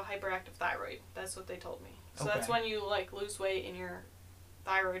 I have a hyperactive thyroid. That's what they told me. So that's when you lose weight and your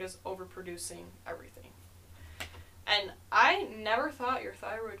thyroid is overproducing everything. And I never thought your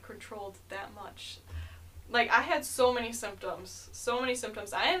thyroid controlled that much. I had so many symptoms.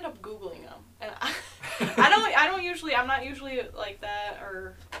 I ended up Googling them, and I'm not usually like that,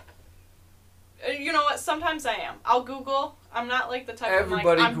 or you know what? Sometimes I am. I'll Google. I'm not the type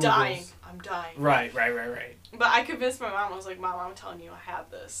Everybody of I'm Googles. dying. I'm dying. Right. But I convinced my mom. I was like, Mom, I'm telling you, I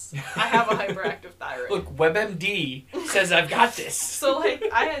have this. I have a hyperactive thyroid. Look, WebMD says I've got this. So,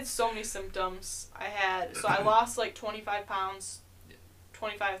 I had so many symptoms. I lost, 25 pounds,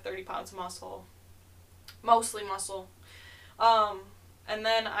 25, 30 pounds of muscle. Mostly muscle. And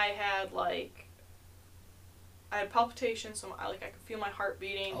then I had, palpitations, so I could feel my heart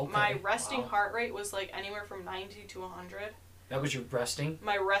beating. Okay. My resting heart rate was, anywhere from 90 to 100. That was your resting?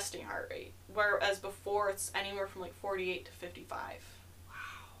 My resting heart rate. Whereas before, it's anywhere from 48 to 55. Wow.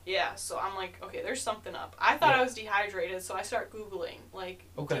 Yeah, so I'm okay, there's something up. I thought I was dehydrated, so I start Googling,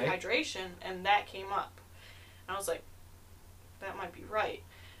 dehydration, and that came up. And I was like, that might be right.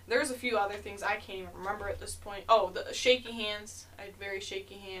 There's a few other things I can't even remember at this point. Oh, the shaky hands. I had very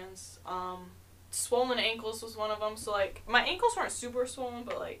shaky hands. Swollen ankles was one of them. So, my ankles weren't super swollen,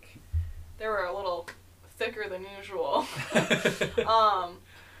 but, they were a little thicker than usual.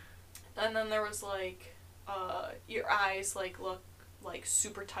 And then there was your eyes like look like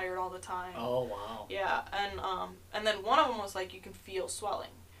super tired all the time. Oh wow. Yeah, and then one of them was like you can feel swelling.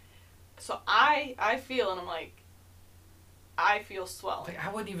 So I feel, and I'm like, I feel swelling. Like,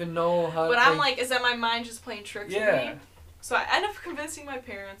 I wouldn't even know how. But I'm like, is that my mind just playing tricks with Yeah. me? So I end up convincing my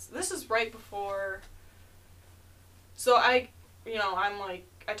parents. This is right before. So I'm like,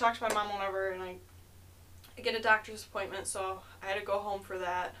 I talk to my mom whenever, and I get a doctor's appointment. So I had to go home for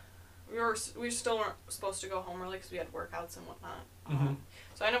that. We still weren't supposed to go home early because we had workouts and whatnot. Mm-hmm.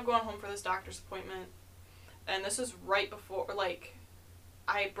 So I ended up going home for this doctor's appointment, and this is right before, like,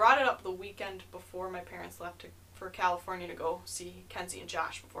 I brought it up the weekend before my parents left for California to go see Kenzie and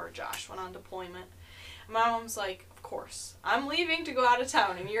Josh before Josh went on deployment. And my mom's like, of course, I'm leaving to go out of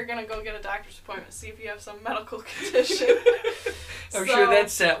town, and you're gonna go get a doctor's appointment, see if you have some medical condition. I'm sure that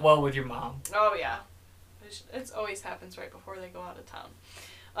sat well with your mom. Oh yeah, it always happens right before they go out of town.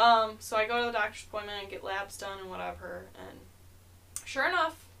 So I go to the doctor's appointment and get labs done and whatever, and sure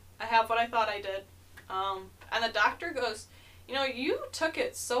enough, I have what I thought I did. And the doctor goes, you took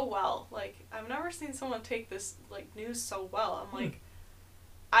it so well. Like, I've never seen someone take this, like, news so well. I'm like,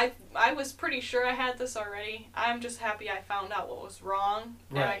 I was pretty sure I had this already. I'm just happy I found out what was wrong,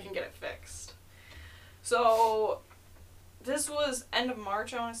 and I can get it fixed. So, this was end of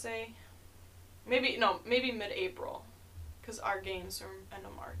March, I want to say. Maybe mid-April. Because our games are end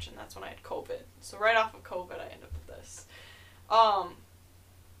of March, and that's when I had COVID. So right off of COVID, I ended up with this.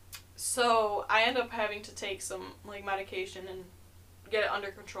 So I end up having to take some like medication and get it under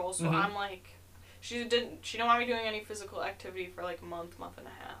control. So I'm like, she didn't want me doing any physical activity for like a month and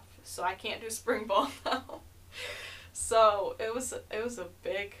a half. So I can't do spring ball now. So it was a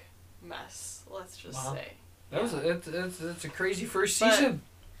big mess. Let's just say. It's a crazy first season.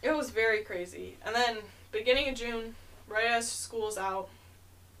 But it was very crazy, and then beginning of June. Right as school's out,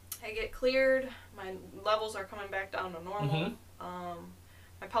 I get cleared. My levels are coming back down to normal.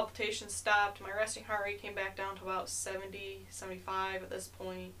 My palpitations stopped. My resting heart rate came back down to about 70, 75 at this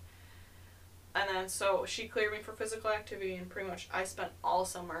point. And then so she cleared me for physical activity, and pretty much I spent all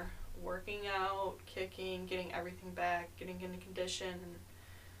summer working out, kicking, getting everything back, getting into condition. And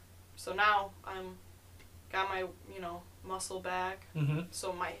so now I'm got my muscle back.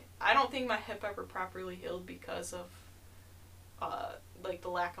 So I don't think my hip ever properly healed because of like the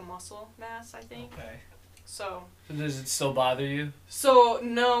lack of muscle mass, I think. Okay. So does it still bother you? So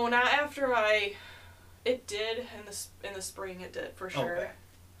no, not after it did in the spring. It did for sure. Okay.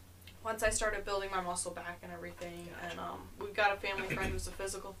 Once I started building my muscle back and everything, and we've got a family friend who's a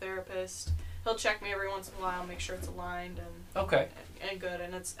physical therapist. He'll check me every once in a while, make sure it's aligned and and good,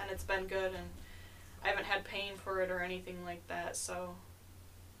 and it's been good, and I haven't had pain for it or anything like that. So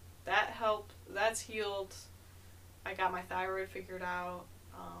that helped. That's healed. I got my thyroid figured out.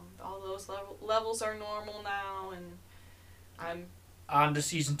 All those levels are normal now, and I'm on to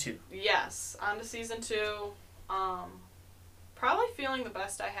season 2. Yes, on to season 2. Probably feeling the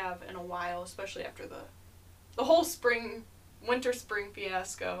best I have in a while, especially after the whole winter spring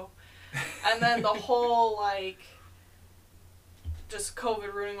fiasco, and then the whole like just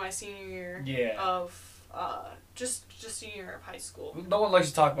COVID ruining my senior year. Yeah. Of just senior year of high school. No one likes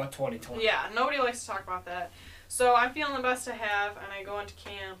to talk about 2020. Yeah, nobody likes to talk about that. So I'm feeling the best I have, and I go into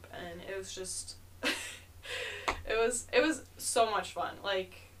camp, and it was just, it was so much fun.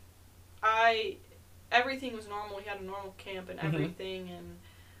 Like, everything was normal. We had a normal camp and everything, and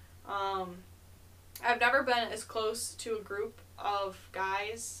I've never been as close to a group of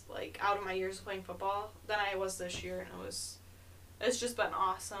guys, like, out of my years of playing football than I was this year, and it's just been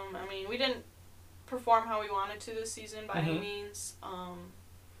awesome. I mean, we didn't perform how we wanted to this season by any means,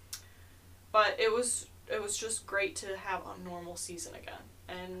 but it was just great to have a normal season again,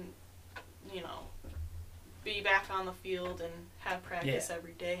 and be back on the field and have practice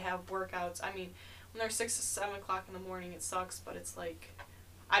every day, have workouts. I mean, when they're 6 to 7 o'clock in the morning, it sucks, but it's like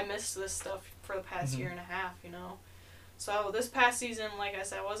I missed this stuff for the past year and a half, So this past season, like I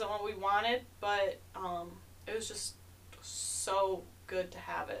said, wasn't what we wanted, but it was just so good to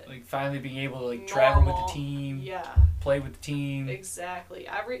have it. Like finally being able to travel with the team, play with the team. Exactly.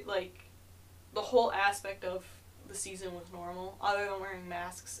 The whole aspect of the season was normal, other than wearing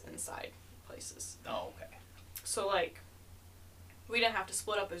masks inside places. Oh, okay. So, like, we didn't have to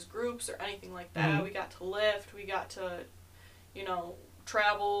split up as groups or anything like that. We got to lift. We got to,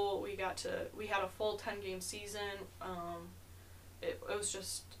 travel. We had a full 10-game season. It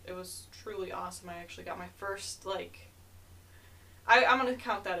was truly awesome. I actually got my first, I'm going to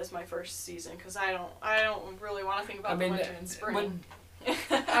count that as my first season, because I don't really want to think about the winter and spring.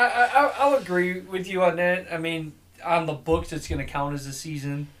 I'll agree with you on that. I mean, on the books, it's going to count as a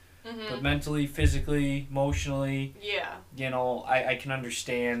season. but mentally, physically, emotionally, yeah, I can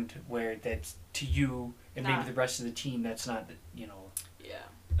understand where that's to you and maybe the rest of the team. That's not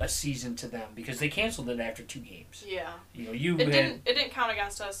a season to them because they canceled it after 2 games. Yeah, it didn't count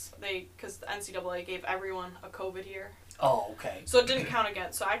against us. Because the NCAA gave everyone a COVID year. Oh, okay. So it didn't count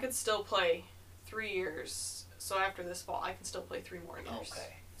against. So I could still play 3 years. So after this fall, I can still play 3 more years.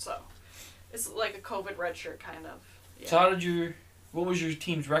 Okay. So it's like a COVID redshirt kind of. Yeah. So what was your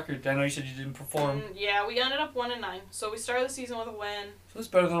team's record? I know you said you didn't perform. Yeah, we ended up 1-9. So we started the season with a win. So that's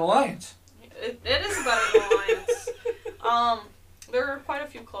better than the Lions. It is better than the Lions. There were quite a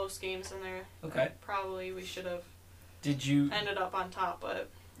few close games in there. Okay. Probably we should have. Did you ended up on top, but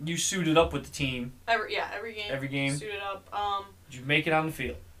you suited up with the team? Every game. Every game. Suited up. Did you make it on the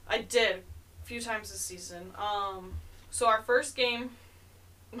field? I did, a few times this season. So our first game,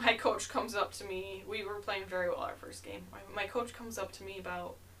 my coach comes up to me. We were playing very well our first game. My coach comes up to me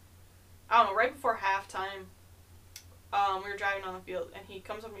about, I don't know, right before halftime. We were driving on the field, and he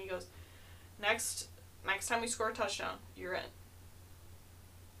comes up and he goes, next time we score a touchdown, you're in.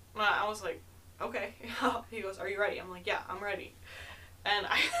 I was like, okay. He goes, are you ready? I'm like, yeah, I'm ready. And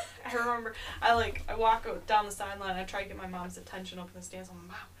I remember, I walk down the sideline, I try to get my mom's attention up in the stands. I'm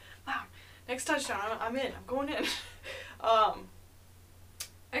like, Mom, next touchdown, I'm in, I'm going in.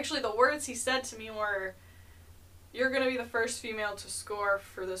 Actually, the words he said to me were, you're going to be the first female to score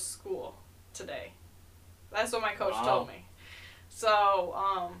for this school today. That's what my coach told me.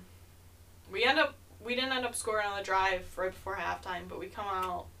 So, we didn't end up scoring on the drive right before halftime, but we come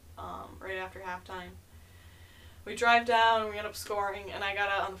out right after halftime. We drive down, and we end up scoring, and I got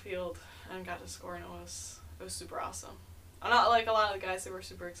out on the field and got to score, and it was super awesome. I'm not like a lot of the guys, they were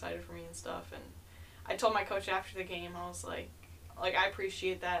super excited for me and stuff, and I told my coach after the game, I was like I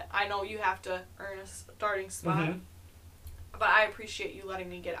appreciate that. I know you have to earn a starting spot, but I appreciate you letting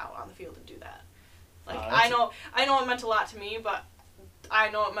me get out on the field and do that. I know it meant a lot to me, but I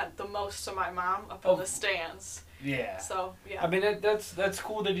know it meant the most to my mom up in the stands. Yeah. So yeah. I mean that's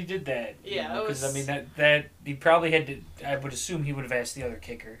cool that he did that. Yeah. Because I mean that he probably had to. I would assume he would have asked the other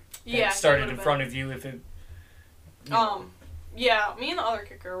kicker. Yeah. That started in front of you if it. Yeah. Me and the other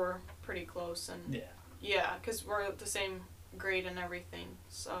kicker were pretty close, and yeah. Yeah, because we're the same grade and everything.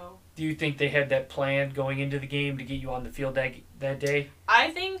 So. Do you think they had that plan going into the game to get you on the field that day? I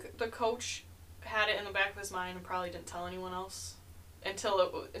think the coach had it in the back of his mind and probably didn't tell anyone else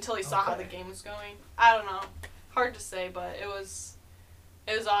until he saw how the game was going. I don't know. Hard to say, but it was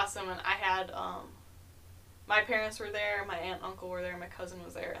awesome, and I had my parents were there, my aunt and uncle were there, my cousin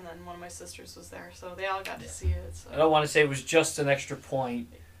was there, and then one of my sisters was there, so they all got to see it. So. I don't want to say it was just an extra point.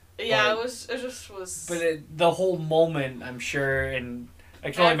 Yeah, it just was. But the whole moment, I'm sure, and I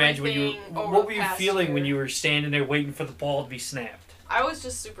can only imagine what were you feeling when you were standing there waiting for the ball to be snapped? I was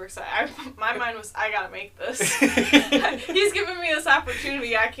just super excited. My mind was, I gotta make this. He's giving me this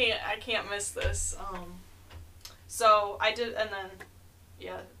opportunity. I can't miss this. So I did, and then,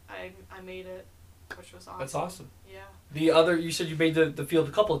 yeah, I made it, which was awesome. That's awesome. Yeah. You said you made the field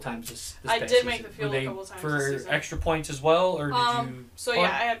a couple of times this I past did season. make the field a couple of times for this season. Extra points as well, or did you? So yeah,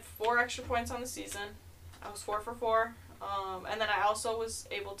 I had 4 extra points on the season. I was 4 for 4. And then I also was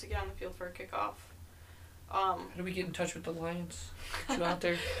able to get on the field for a kickoff. How do we get in touch with the Lions? Get you out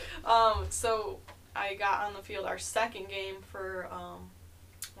there. So I got on the field our second game for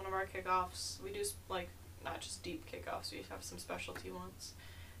one of our kickoffs. We do not just deep kickoffs. We have some specialty ones.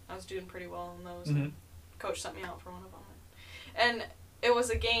 I was doing pretty well in those. Mm-hmm. Coach sent me out for one of them, and it was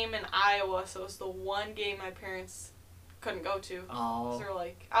a game in Iowa. So it was the one game my parents couldn't go to. Oh.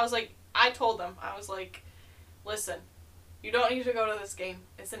 So I told them, I was like, listen, you don't need to go to this game.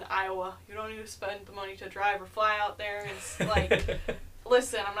 It's in Iowa. You don't need to spend the money to drive or fly out there. It's like,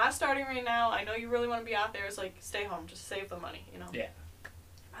 listen, I'm not starting right now. I know you really want to be out there. It's like, stay home. Just save the money, you know? Yeah.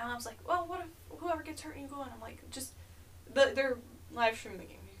 And I was like, well, what if whoever gets hurt and you go in? I'm like, just, they're live streaming the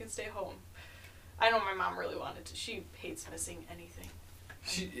game. You can stay home. I know my mom really wanted to. She hates missing anything.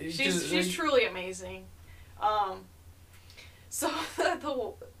 She's truly amazing. So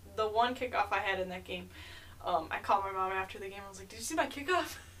the one kickoff I had in that game, I called my mom after the game. I was like, did you see my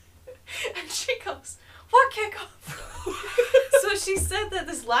kickoff? And she goes, what kickoff? So she said that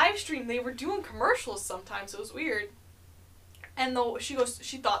this live stream, they were doing commercials sometimes. It was weird. And she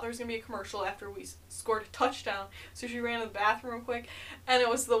thought there was going to be a commercial after we scored a touchdown. So she ran to the bathroom real quick. And it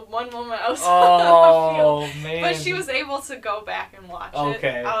was the one moment I was on the field. Man. But she was able to go back and watch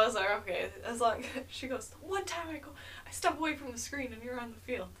it. I was like, okay. As long she goes, the one time I step away from the screen and you're on the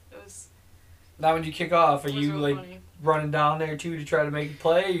field. It was... Now when you kick off, are you really funny. Running down there too to try to make a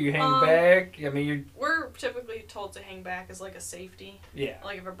play? Are you hanging back? I mean, we're typically told to hang back as like a safety. Yeah.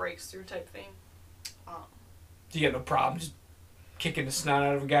 Like if it breaks through type thing. Do you have no problem just kicking the snot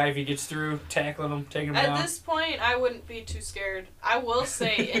out of a guy if he gets through, tackling him, taking him down? At this point, I wouldn't be too scared. I will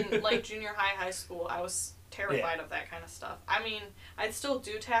say in like junior high school, I was terrified of that kind of stuff. I mean, I'd still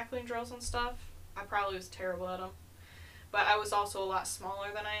do tackling drills and stuff. I probably was terrible at them. But I was also a lot smaller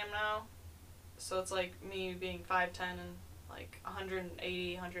than I am now. So it's like me being 5'10" and like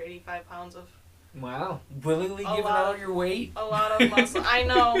 180, 185 pounds of... Wow. Willingly giving out your weight? A lot of muscle. I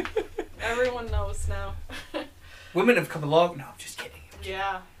know. Everyone knows now. Women have come along. No, I'm just kidding.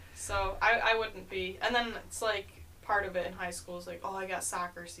 Yeah. So I wouldn't be. And then it's like part of it in high school is like, oh, I got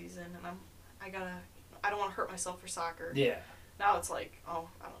soccer season and I don't want to hurt myself for soccer. Yeah. Now it's like, oh,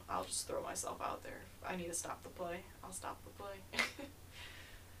 I'll just throw myself out there. If I need to stop the play, I'll stop the play.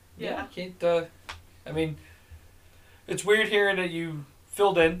 Yeah. Can't, I mean, it's weird hearing that you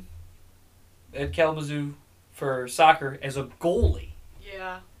filled in at Kalamazoo for soccer as a goalie.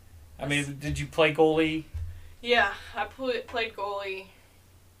 Yeah. I mean, did you play goalie? Yeah, I played goalie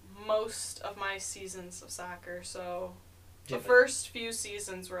most of my seasons of soccer. So the first few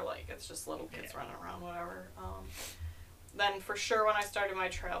seasons were like, it's just little kids running around, whatever. Then for sure when I started my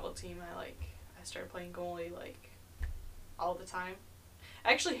travel team, I started playing goalie like all the time.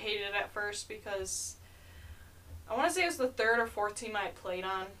 I actually hated it at first because I want to say it was the third or fourth team I played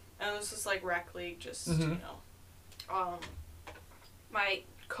on, and this was like rec league, just you know. My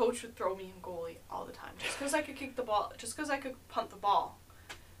coach would throw me in goalie all the time just because I could kick the ball, just because I could punt the ball,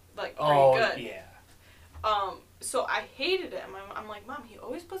 like pretty good. Yeah. So I hated it. I'm like, Mom, he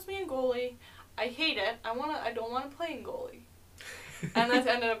always puts me in goalie. I hate it. I don't want to play in goalie. And that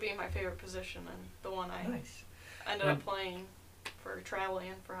ended up being my favorite position and the one I ended up playing for travel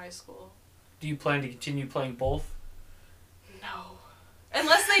and for high school. Do you plan to continue playing both? No.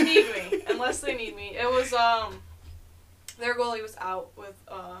 Unless they need me. It was, their goalie was out with,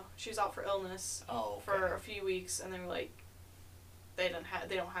 she was out for illness for a few weeks, and they were like, they don't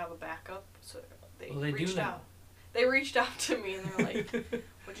have a backup, so they reached out. They reached out to me, and they were like,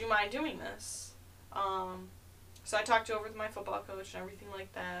 would you mind doing this? So I talked over with my football coach and everything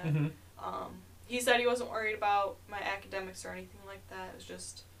like that. Mm-hmm. He said he wasn't worried about my academics or anything like that. It was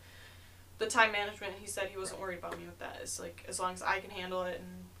just the time management. He said he wasn't worried about me with that. It's like, as long as I can handle it,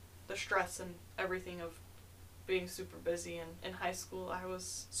 and the stress and everything of being super busy. And in high school, I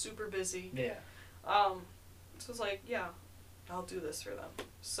was super busy. Yeah. So I was like, yeah, I'll do this for them.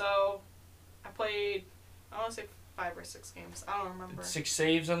 So I played, I want to say 5 or 6 games. I don't remember. 6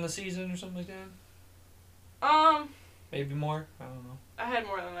 saves on the season or something like that? Maybe more? I don't know. I had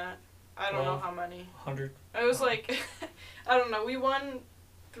more than that. I don't know how many. 100? It was like, I don't know. We won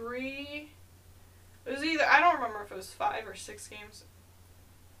 3. It was either, I don't remember if it was 5 or 6 games.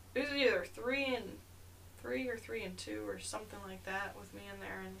 It was either 3 or 3 and 2 or something like that with me in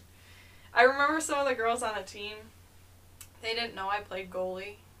there. And I remember some of the girls on the team, they didn't know I played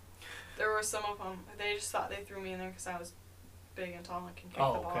goalie. There were some of them, they just thought they threw me in there because I was big and tall and can kick the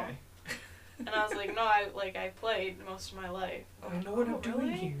ball. Okay. And I was like, no, I played most of my life. I know what I'm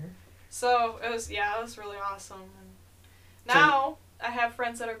doing here. So it was really awesome. And now I have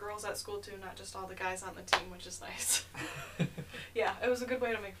friends that are girls at school too, not just all the guys on the team, which is nice. Yeah, it was a good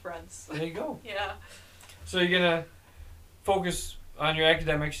way to make friends. There you go. Yeah. So you're gonna focus on your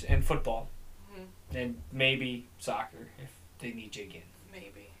academics and football, and maybe soccer if they need you again.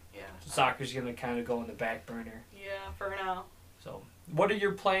 Maybe, yeah. So soccer's gonna kind of go on the back burner. Yeah, for now. So, what are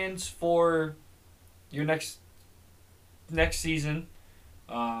your plans for your next season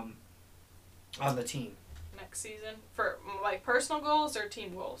on the team? Next season? For, like, personal goals or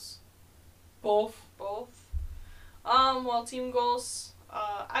team goals? Both. Well, team goals,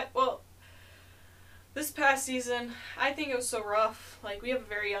 this past season, I think it was so rough. Like, we have a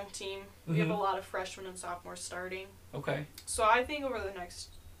very young team. We have a lot of freshmen and sophomores starting. Okay. So I think over the next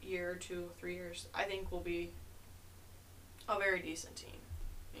year, 2, 3 years, I think we'll be a very decent team.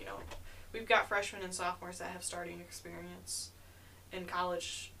 You know, we've got freshmen and sophomores that have starting experience in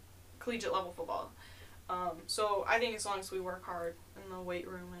collegiate level football. So I think as long as we work hard in the weight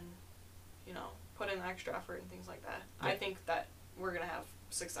room and, you know, put in the extra effort and things like that, I think that we're going to have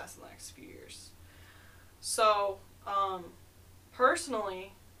success in the next few years. So,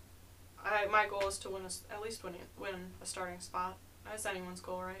 personally, my goal is to at least win a starting spot. That's anyone's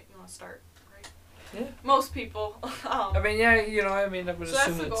goal, right? You want to start, right? Yeah. Most people. I mean, yeah, you know, I would assume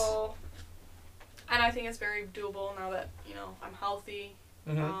that's the goal. And I think it's very doable now that, you know, I'm healthy.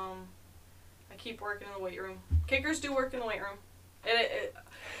 I keep working in the weight room. Kickers do work in the weight room. It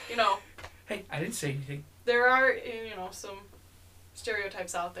you know. Hey, I didn't say anything. There are, you know, some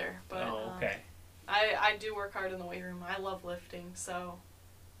stereotypes out there, but okay. I do work hard in the weight room. I love lifting, so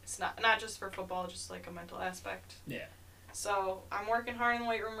it's not just for football, just like a mental aspect. Yeah. So I'm working hard in the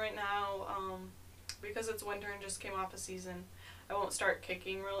weight room right now. Because it's winter and just came off a season, I won't start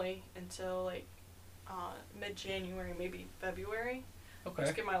kicking really until like mid-January, maybe February. Okay.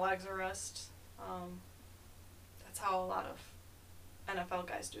 Just give my legs a rest. That's how a lot of NFL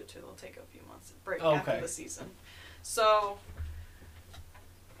guys do it too. They'll take a few months break after the season. So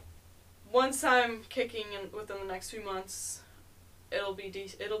once I'm kicking within the next few months, it'll be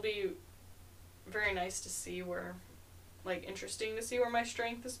very nice to see where, like, interesting to see where my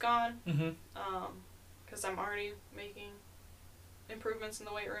strength is gone. Mm-hmm. Because I'm already making improvements in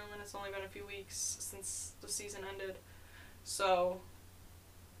the weight room, and it's only been a few weeks since the season ended. So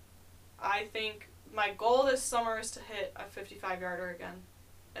I think my goal this summer is to hit a 55-yarder again,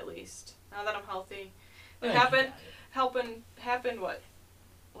 at least. Now that I'm healthy. It happened what?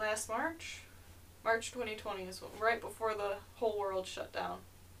 Last March? March 2020 is right before the whole world shut down.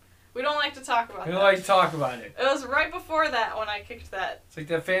 We don't like to talk about that. We don't like to talk about it. It was right before that when I kicked that. It's like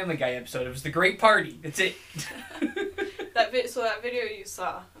that Family Guy episode. It was the great party. That's it. So that video you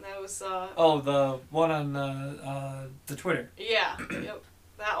saw, that was... oh, the one on the Twitter. Yeah. Yep.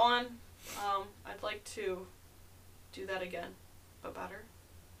 That one. I'd like to do that again, but better.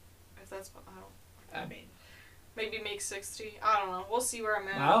 If that's... I mean... Maybe make 60. I don't know. We'll see where I'm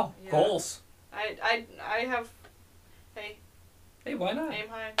at. Wow. Yeah. Goals. I have... Hey, why not? Aim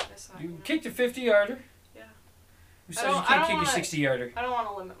high. You kicked a 50-yarder. Yeah. Who says you can't kick a 60-yarder? I don't want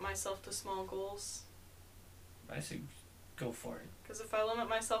to limit myself to small goals. I say go for it. Because if I limit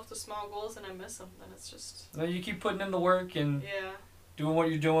myself to small goals and I miss them, then it's just... No, you keep putting in the work and yeah. doing what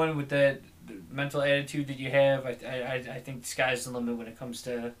you're doing with that mental attitude that you have. I think the sky's the limit when it comes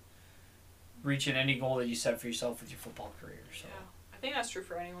to reaching any goal that you set for yourself with your football career. So. Yeah. I think that's true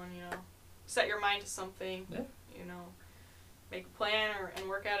for anyone, Set your mind to something. Yeah. Make a plan and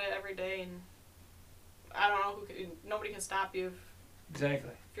work at it every day, and I don't know nobody can stop you exactly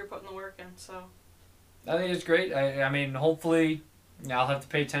if you're putting the work in. So I think it's great. I mean, hopefully, I'll have to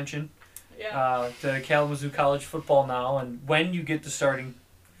pay attention to Kalamazoo College football now, and when you get the starting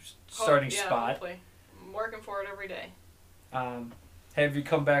spot. Hopefully. I'm working for it every day. Have you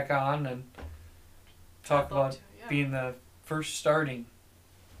come back on and talk about being the first starting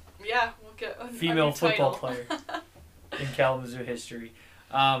we'll get a female football title. player in Kalamazoo history.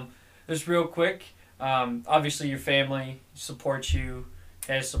 Just real quick, obviously your family supports you,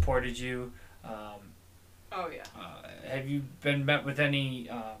 has supported you. Oh yeah. Have you been met with any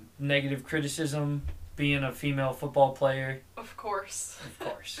negative criticism being a female football player? Of course. Of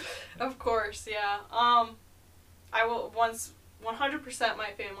course. Of course, yeah. I will 100%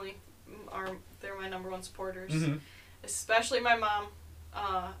 my family they're my number one supporters. Mm-hmm. Especially my mom.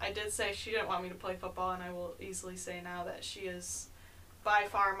 I did say she didn't want me to play football, and I will easily say now that she is by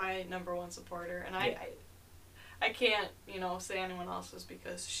far my number one supporter. And I can't, say anyone else's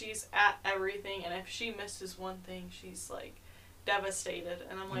because she's at everything, and if she misses one thing, she's like devastated.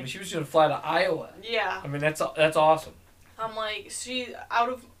 And I'm like, I mean, she was gonna fly to Iowa. Yeah. I mean, that's awesome. I'm like, out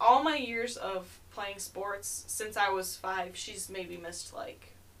of all my years of playing sports since I was 5, she's maybe missed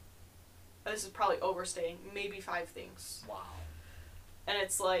this is probably overstating, maybe 5 things. Wow. And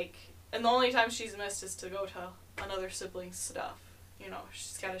it's like, and the only time she's missed is to go to another sibling's stuff.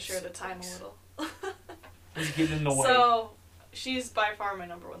 She's got to share the time a little. Just getting in the way. So, she's by far my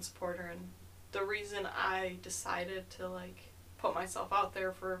number one supporter, and the reason I decided to, put myself out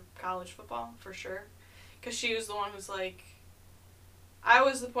there for college football, for sure. Because she was the one who's like, I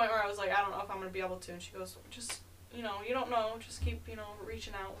was the point where I was like, I don't know if I'm going to be able to, and she goes, just, you don't know, just keep,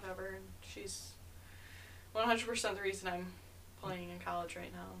 reaching out, whatever, and she's 100% the reason I'm playing in college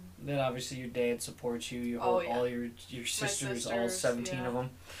right now. Then obviously your dad supports you. All your sisters, all 17 of them.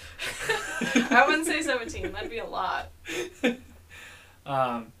 I wouldn't say 17. That'd be a lot.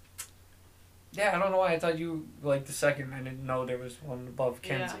 Yeah, I don't know why I thought you were the second. I didn't know there was one above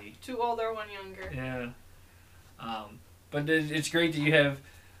Kenzie. Yeah, 2 older, 1 younger. Yeah. But it's great that you have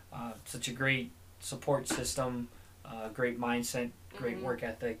such a great support system, great mindset, great work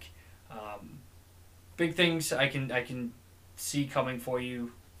ethic. Big things I can see coming for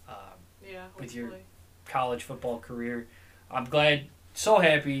you with your college football career. I'm glad, so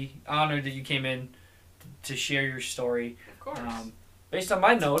happy, honored that you came in to share your story. Of course. Based on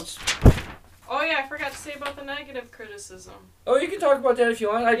my notes. Oh yeah, I forgot to say about the negative criticism. Oh, you can talk about that if you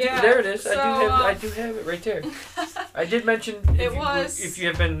want. There it is. So, I do have it right there. I did mention if you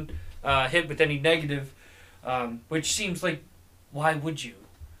have been hit with any negative, which seems like, why would you?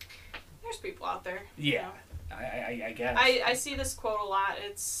 There's people out there. Yeah. I guess. I see this quote a lot.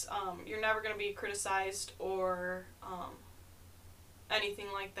 It's, you're never going to be criticized or anything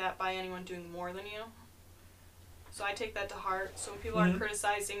like that by anyone doing more than you. So I take that to heart. So when people are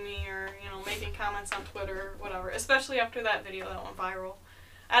criticizing me or, making comments on Twitter or whatever, especially after that video that went viral,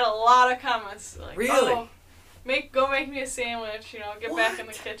 I had a lot of comments like, really? Oh, go make me a sandwich, get back in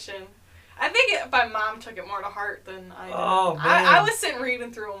the kitchen. I think my mom took it more to heart than I did. Oh, man. I was sitting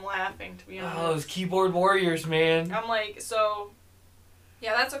reading through them laughing, to be honest. Oh, those keyboard warriors, man. I'm like, so,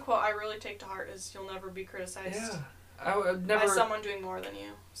 yeah, that's a quote I really take to heart is you'll never be criticized by someone doing more than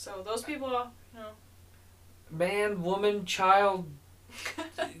you. So those people, Man, woman, child,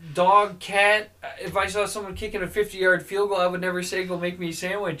 dog, cat. If I saw someone kicking a 50-yard field goal, I would never say, go make me a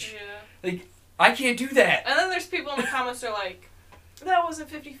sandwich. Yeah. Like, I can't do that. And then there's people in the comments that are like, that wasn't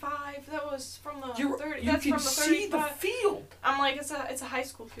 55. That was from the 30. That's from the 35. You can see the field. I'm like, it's a high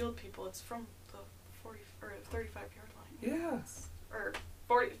school field, people. It's from the 40 or 35-yard line. Yeah.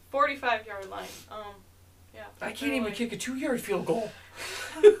 Or 45-yard line. Yeah. I can't even kick a 2-yard field goal.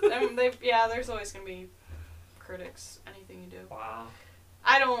 There's always gonna be critics. Anything you do. Wow.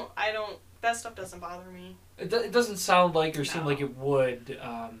 I don't. That stuff doesn't bother me. It doesn't sound like or seem like it would,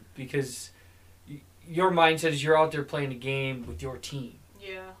 because your mindset is you're out there playing a game with your team.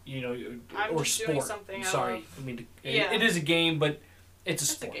 Yeah. I'm or sport. Doing something Sorry, it is a game, but it's a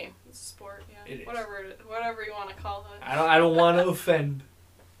sport. It's a game. It's a sport. Yeah. It is. Whatever you want to call it. I don't want to offend.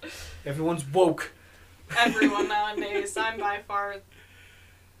 Everyone's woke. Everyone nowadays. I'm by far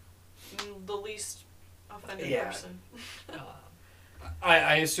the least offended person.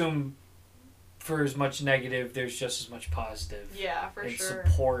 I assume for as much negative, there's just as much positive. Yeah, for sure.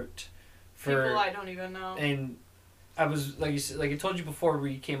 Support for people I don't even know. And I was like I told you before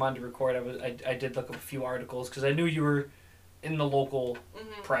we came on to record. I did look up a few articles because I knew you were in the local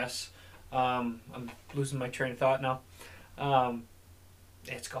press. I'm losing my train of thought now.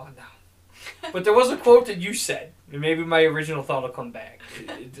 It's gone now. But there was a quote that you said. And maybe my original thought will come back.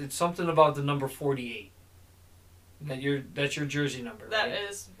 It's something about the number 48. That's your jersey number. That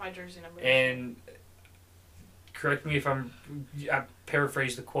is my jersey number. And correct me if I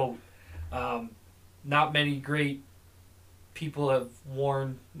paraphrase the quote. Not many great people have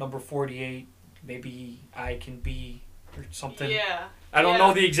worn number 48. Maybe I can be or something. Yeah. I don't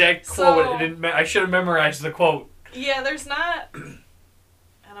know the exact quote. I should have memorized the quote. Yeah, there's not.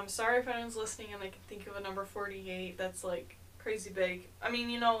 And I'm sorry if anyone's listening and they can think of a number 48 that's like crazy big. I mean,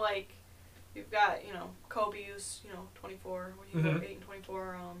 you've got, Kobe who's, 24, 8 and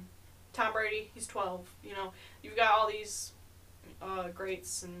 24, Tom Brady, he's 12, you've got all these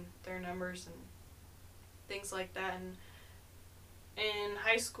greats and their numbers and things like that. And in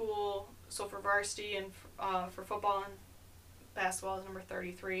high school, so for varsity and for football and basketball is number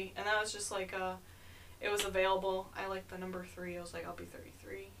 33, and that was just like it was available. I liked the number 3. I was like, I'll be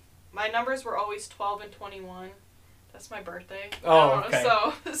 33. My numbers were always 12 and 21. That's my birthday. Oh, okay.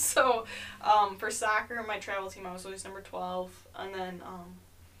 So, for soccer, my travel team, I was always number 12. And then,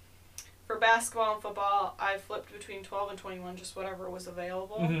 for basketball and football, I flipped between 12 and 21, just whatever was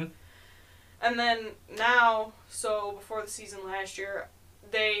available. Mm-hmm. And then now, so before the season last year,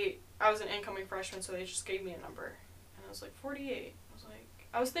 I was an incoming freshman, so they just gave me a number. And I was like, 48.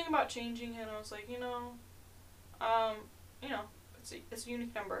 I was thinking about changing it, and I was like, it's a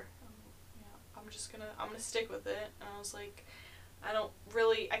unique number. I'm gonna stick with it. And I was like,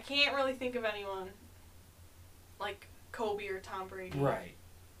 I can't really think of anyone like Kobe or Tom Brady. Right.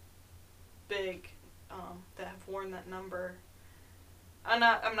 Big, that have worn that number. I'm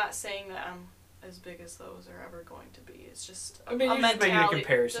not saying that I'm as big as those are ever going to be. It's just a mentality. Just making a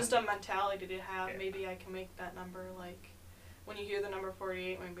comparison. Just a mentality to have. Yeah. Maybe I can make that number like. When you hear the number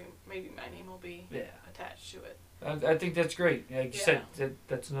 48, maybe my name will be attached to it. I think that's great. Like you said,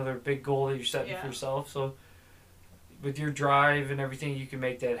 that's another big goal that you're setting for yourself. So with your drive and everything, you can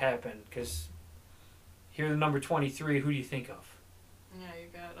make that happen. Because here, the number 23, who do you think of? Yeah, you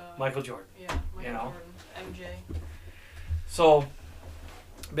got... Michael Jordan. Yeah, Michael Jordan. MJ. So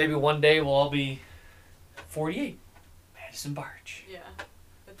maybe one day we'll all be 48. Madison Barge. Yeah.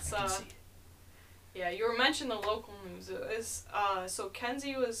 It's... I can see it. Yeah, you were mentioning the local news. It was, so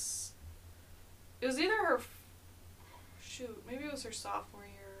Kenzie was... It was either her... maybe it was her sophomore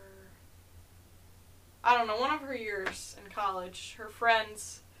year. I don't know, one of her years in college. Her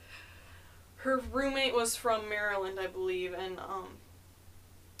friends... Her roommate was from Maryland, I believe, and,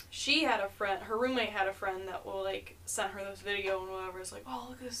 she had a friend... Her roommate had a friend that sent her this video and whatever. It's like, oh,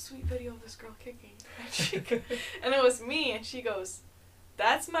 look at this sweet video of this girl kicking. And it was me, and she goes,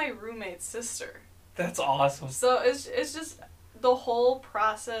 that's my roommate's sister. That's awesome. So it's just the whole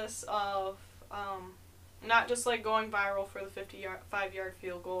process of not just like going viral for the 5-yard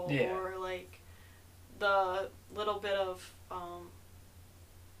field goal or like the little bit of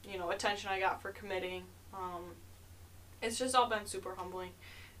attention I got for committing. It's just all been super humbling.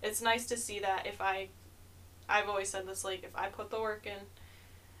 It's nice to see that I've always said this, like, if I put the work in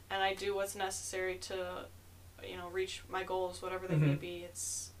and I do what's necessary to, reach my goals, whatever they may be,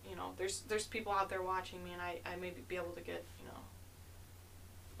 it's, there's people out there watching me, and I may be able to get,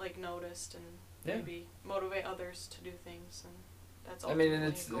 like, noticed and maybe motivate others to do things, and that's all. And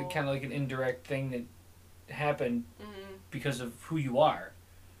it's kind of like an indirect thing that happened because of who you are.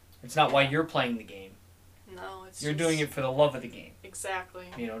 It's not why you're playing the game. No, it's you're doing it for the love of the game. Exactly.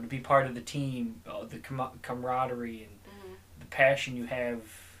 To be part of the team, the camaraderie and the passion you have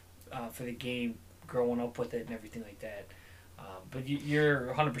for the game, growing up with it and everything like that. But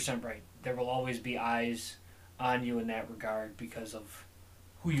you're 100% right. There will always be eyes on you in that regard because of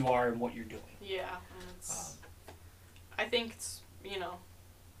who you are and what you're doing. Yeah, and it's. I think it's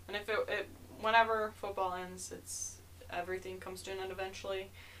and if it whenever football ends, everything comes to an end eventually.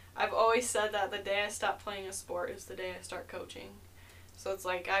 I've always said that the day I stop playing a sport is the day I start coaching. So it's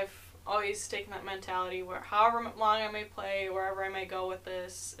like I've always taken that mentality where however long I may play, wherever I may go with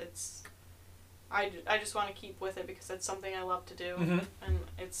this, I just want to keep with it because it's something I love to do. And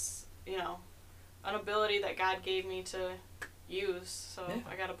it's, an ability that God gave me to use. So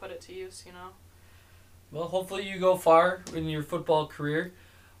I got to put it to use, Well, hopefully you go far in your football career.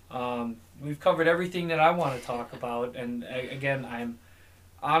 We've covered everything that I want to talk about. And again, I'm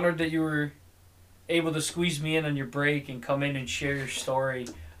honored that you were able to squeeze me in on your break and come in and share your story.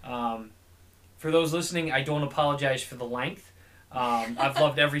 For those listening, I don't apologize for the length. I've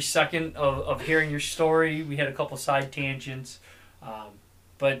loved every second of hearing your story. We had a couple side tangents.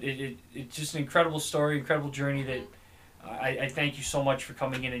 But it's just an incredible story, incredible journey that I thank you so much for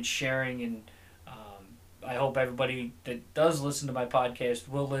coming in and sharing. And I hope everybody that does listen to my podcast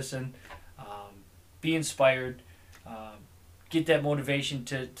will listen, be inspired, get that motivation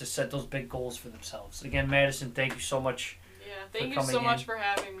to set those big goals for themselves. Again, Madison, thank you so much. Yeah, thank you so much for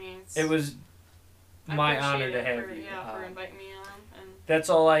having me. It was my honor to have you. Yeah, for inviting me on. And that's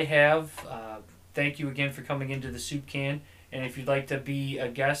all I have. Thank you again for coming into the Soup Can. And if you'd like to be a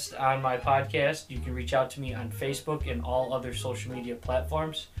guest on my podcast, you can reach out to me on Facebook and all other social media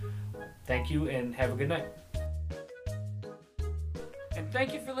platforms. Thank you and have a good night. And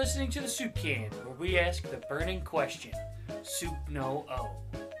thank you for listening to the Soup Can, where we ask the burning question, Soup No O.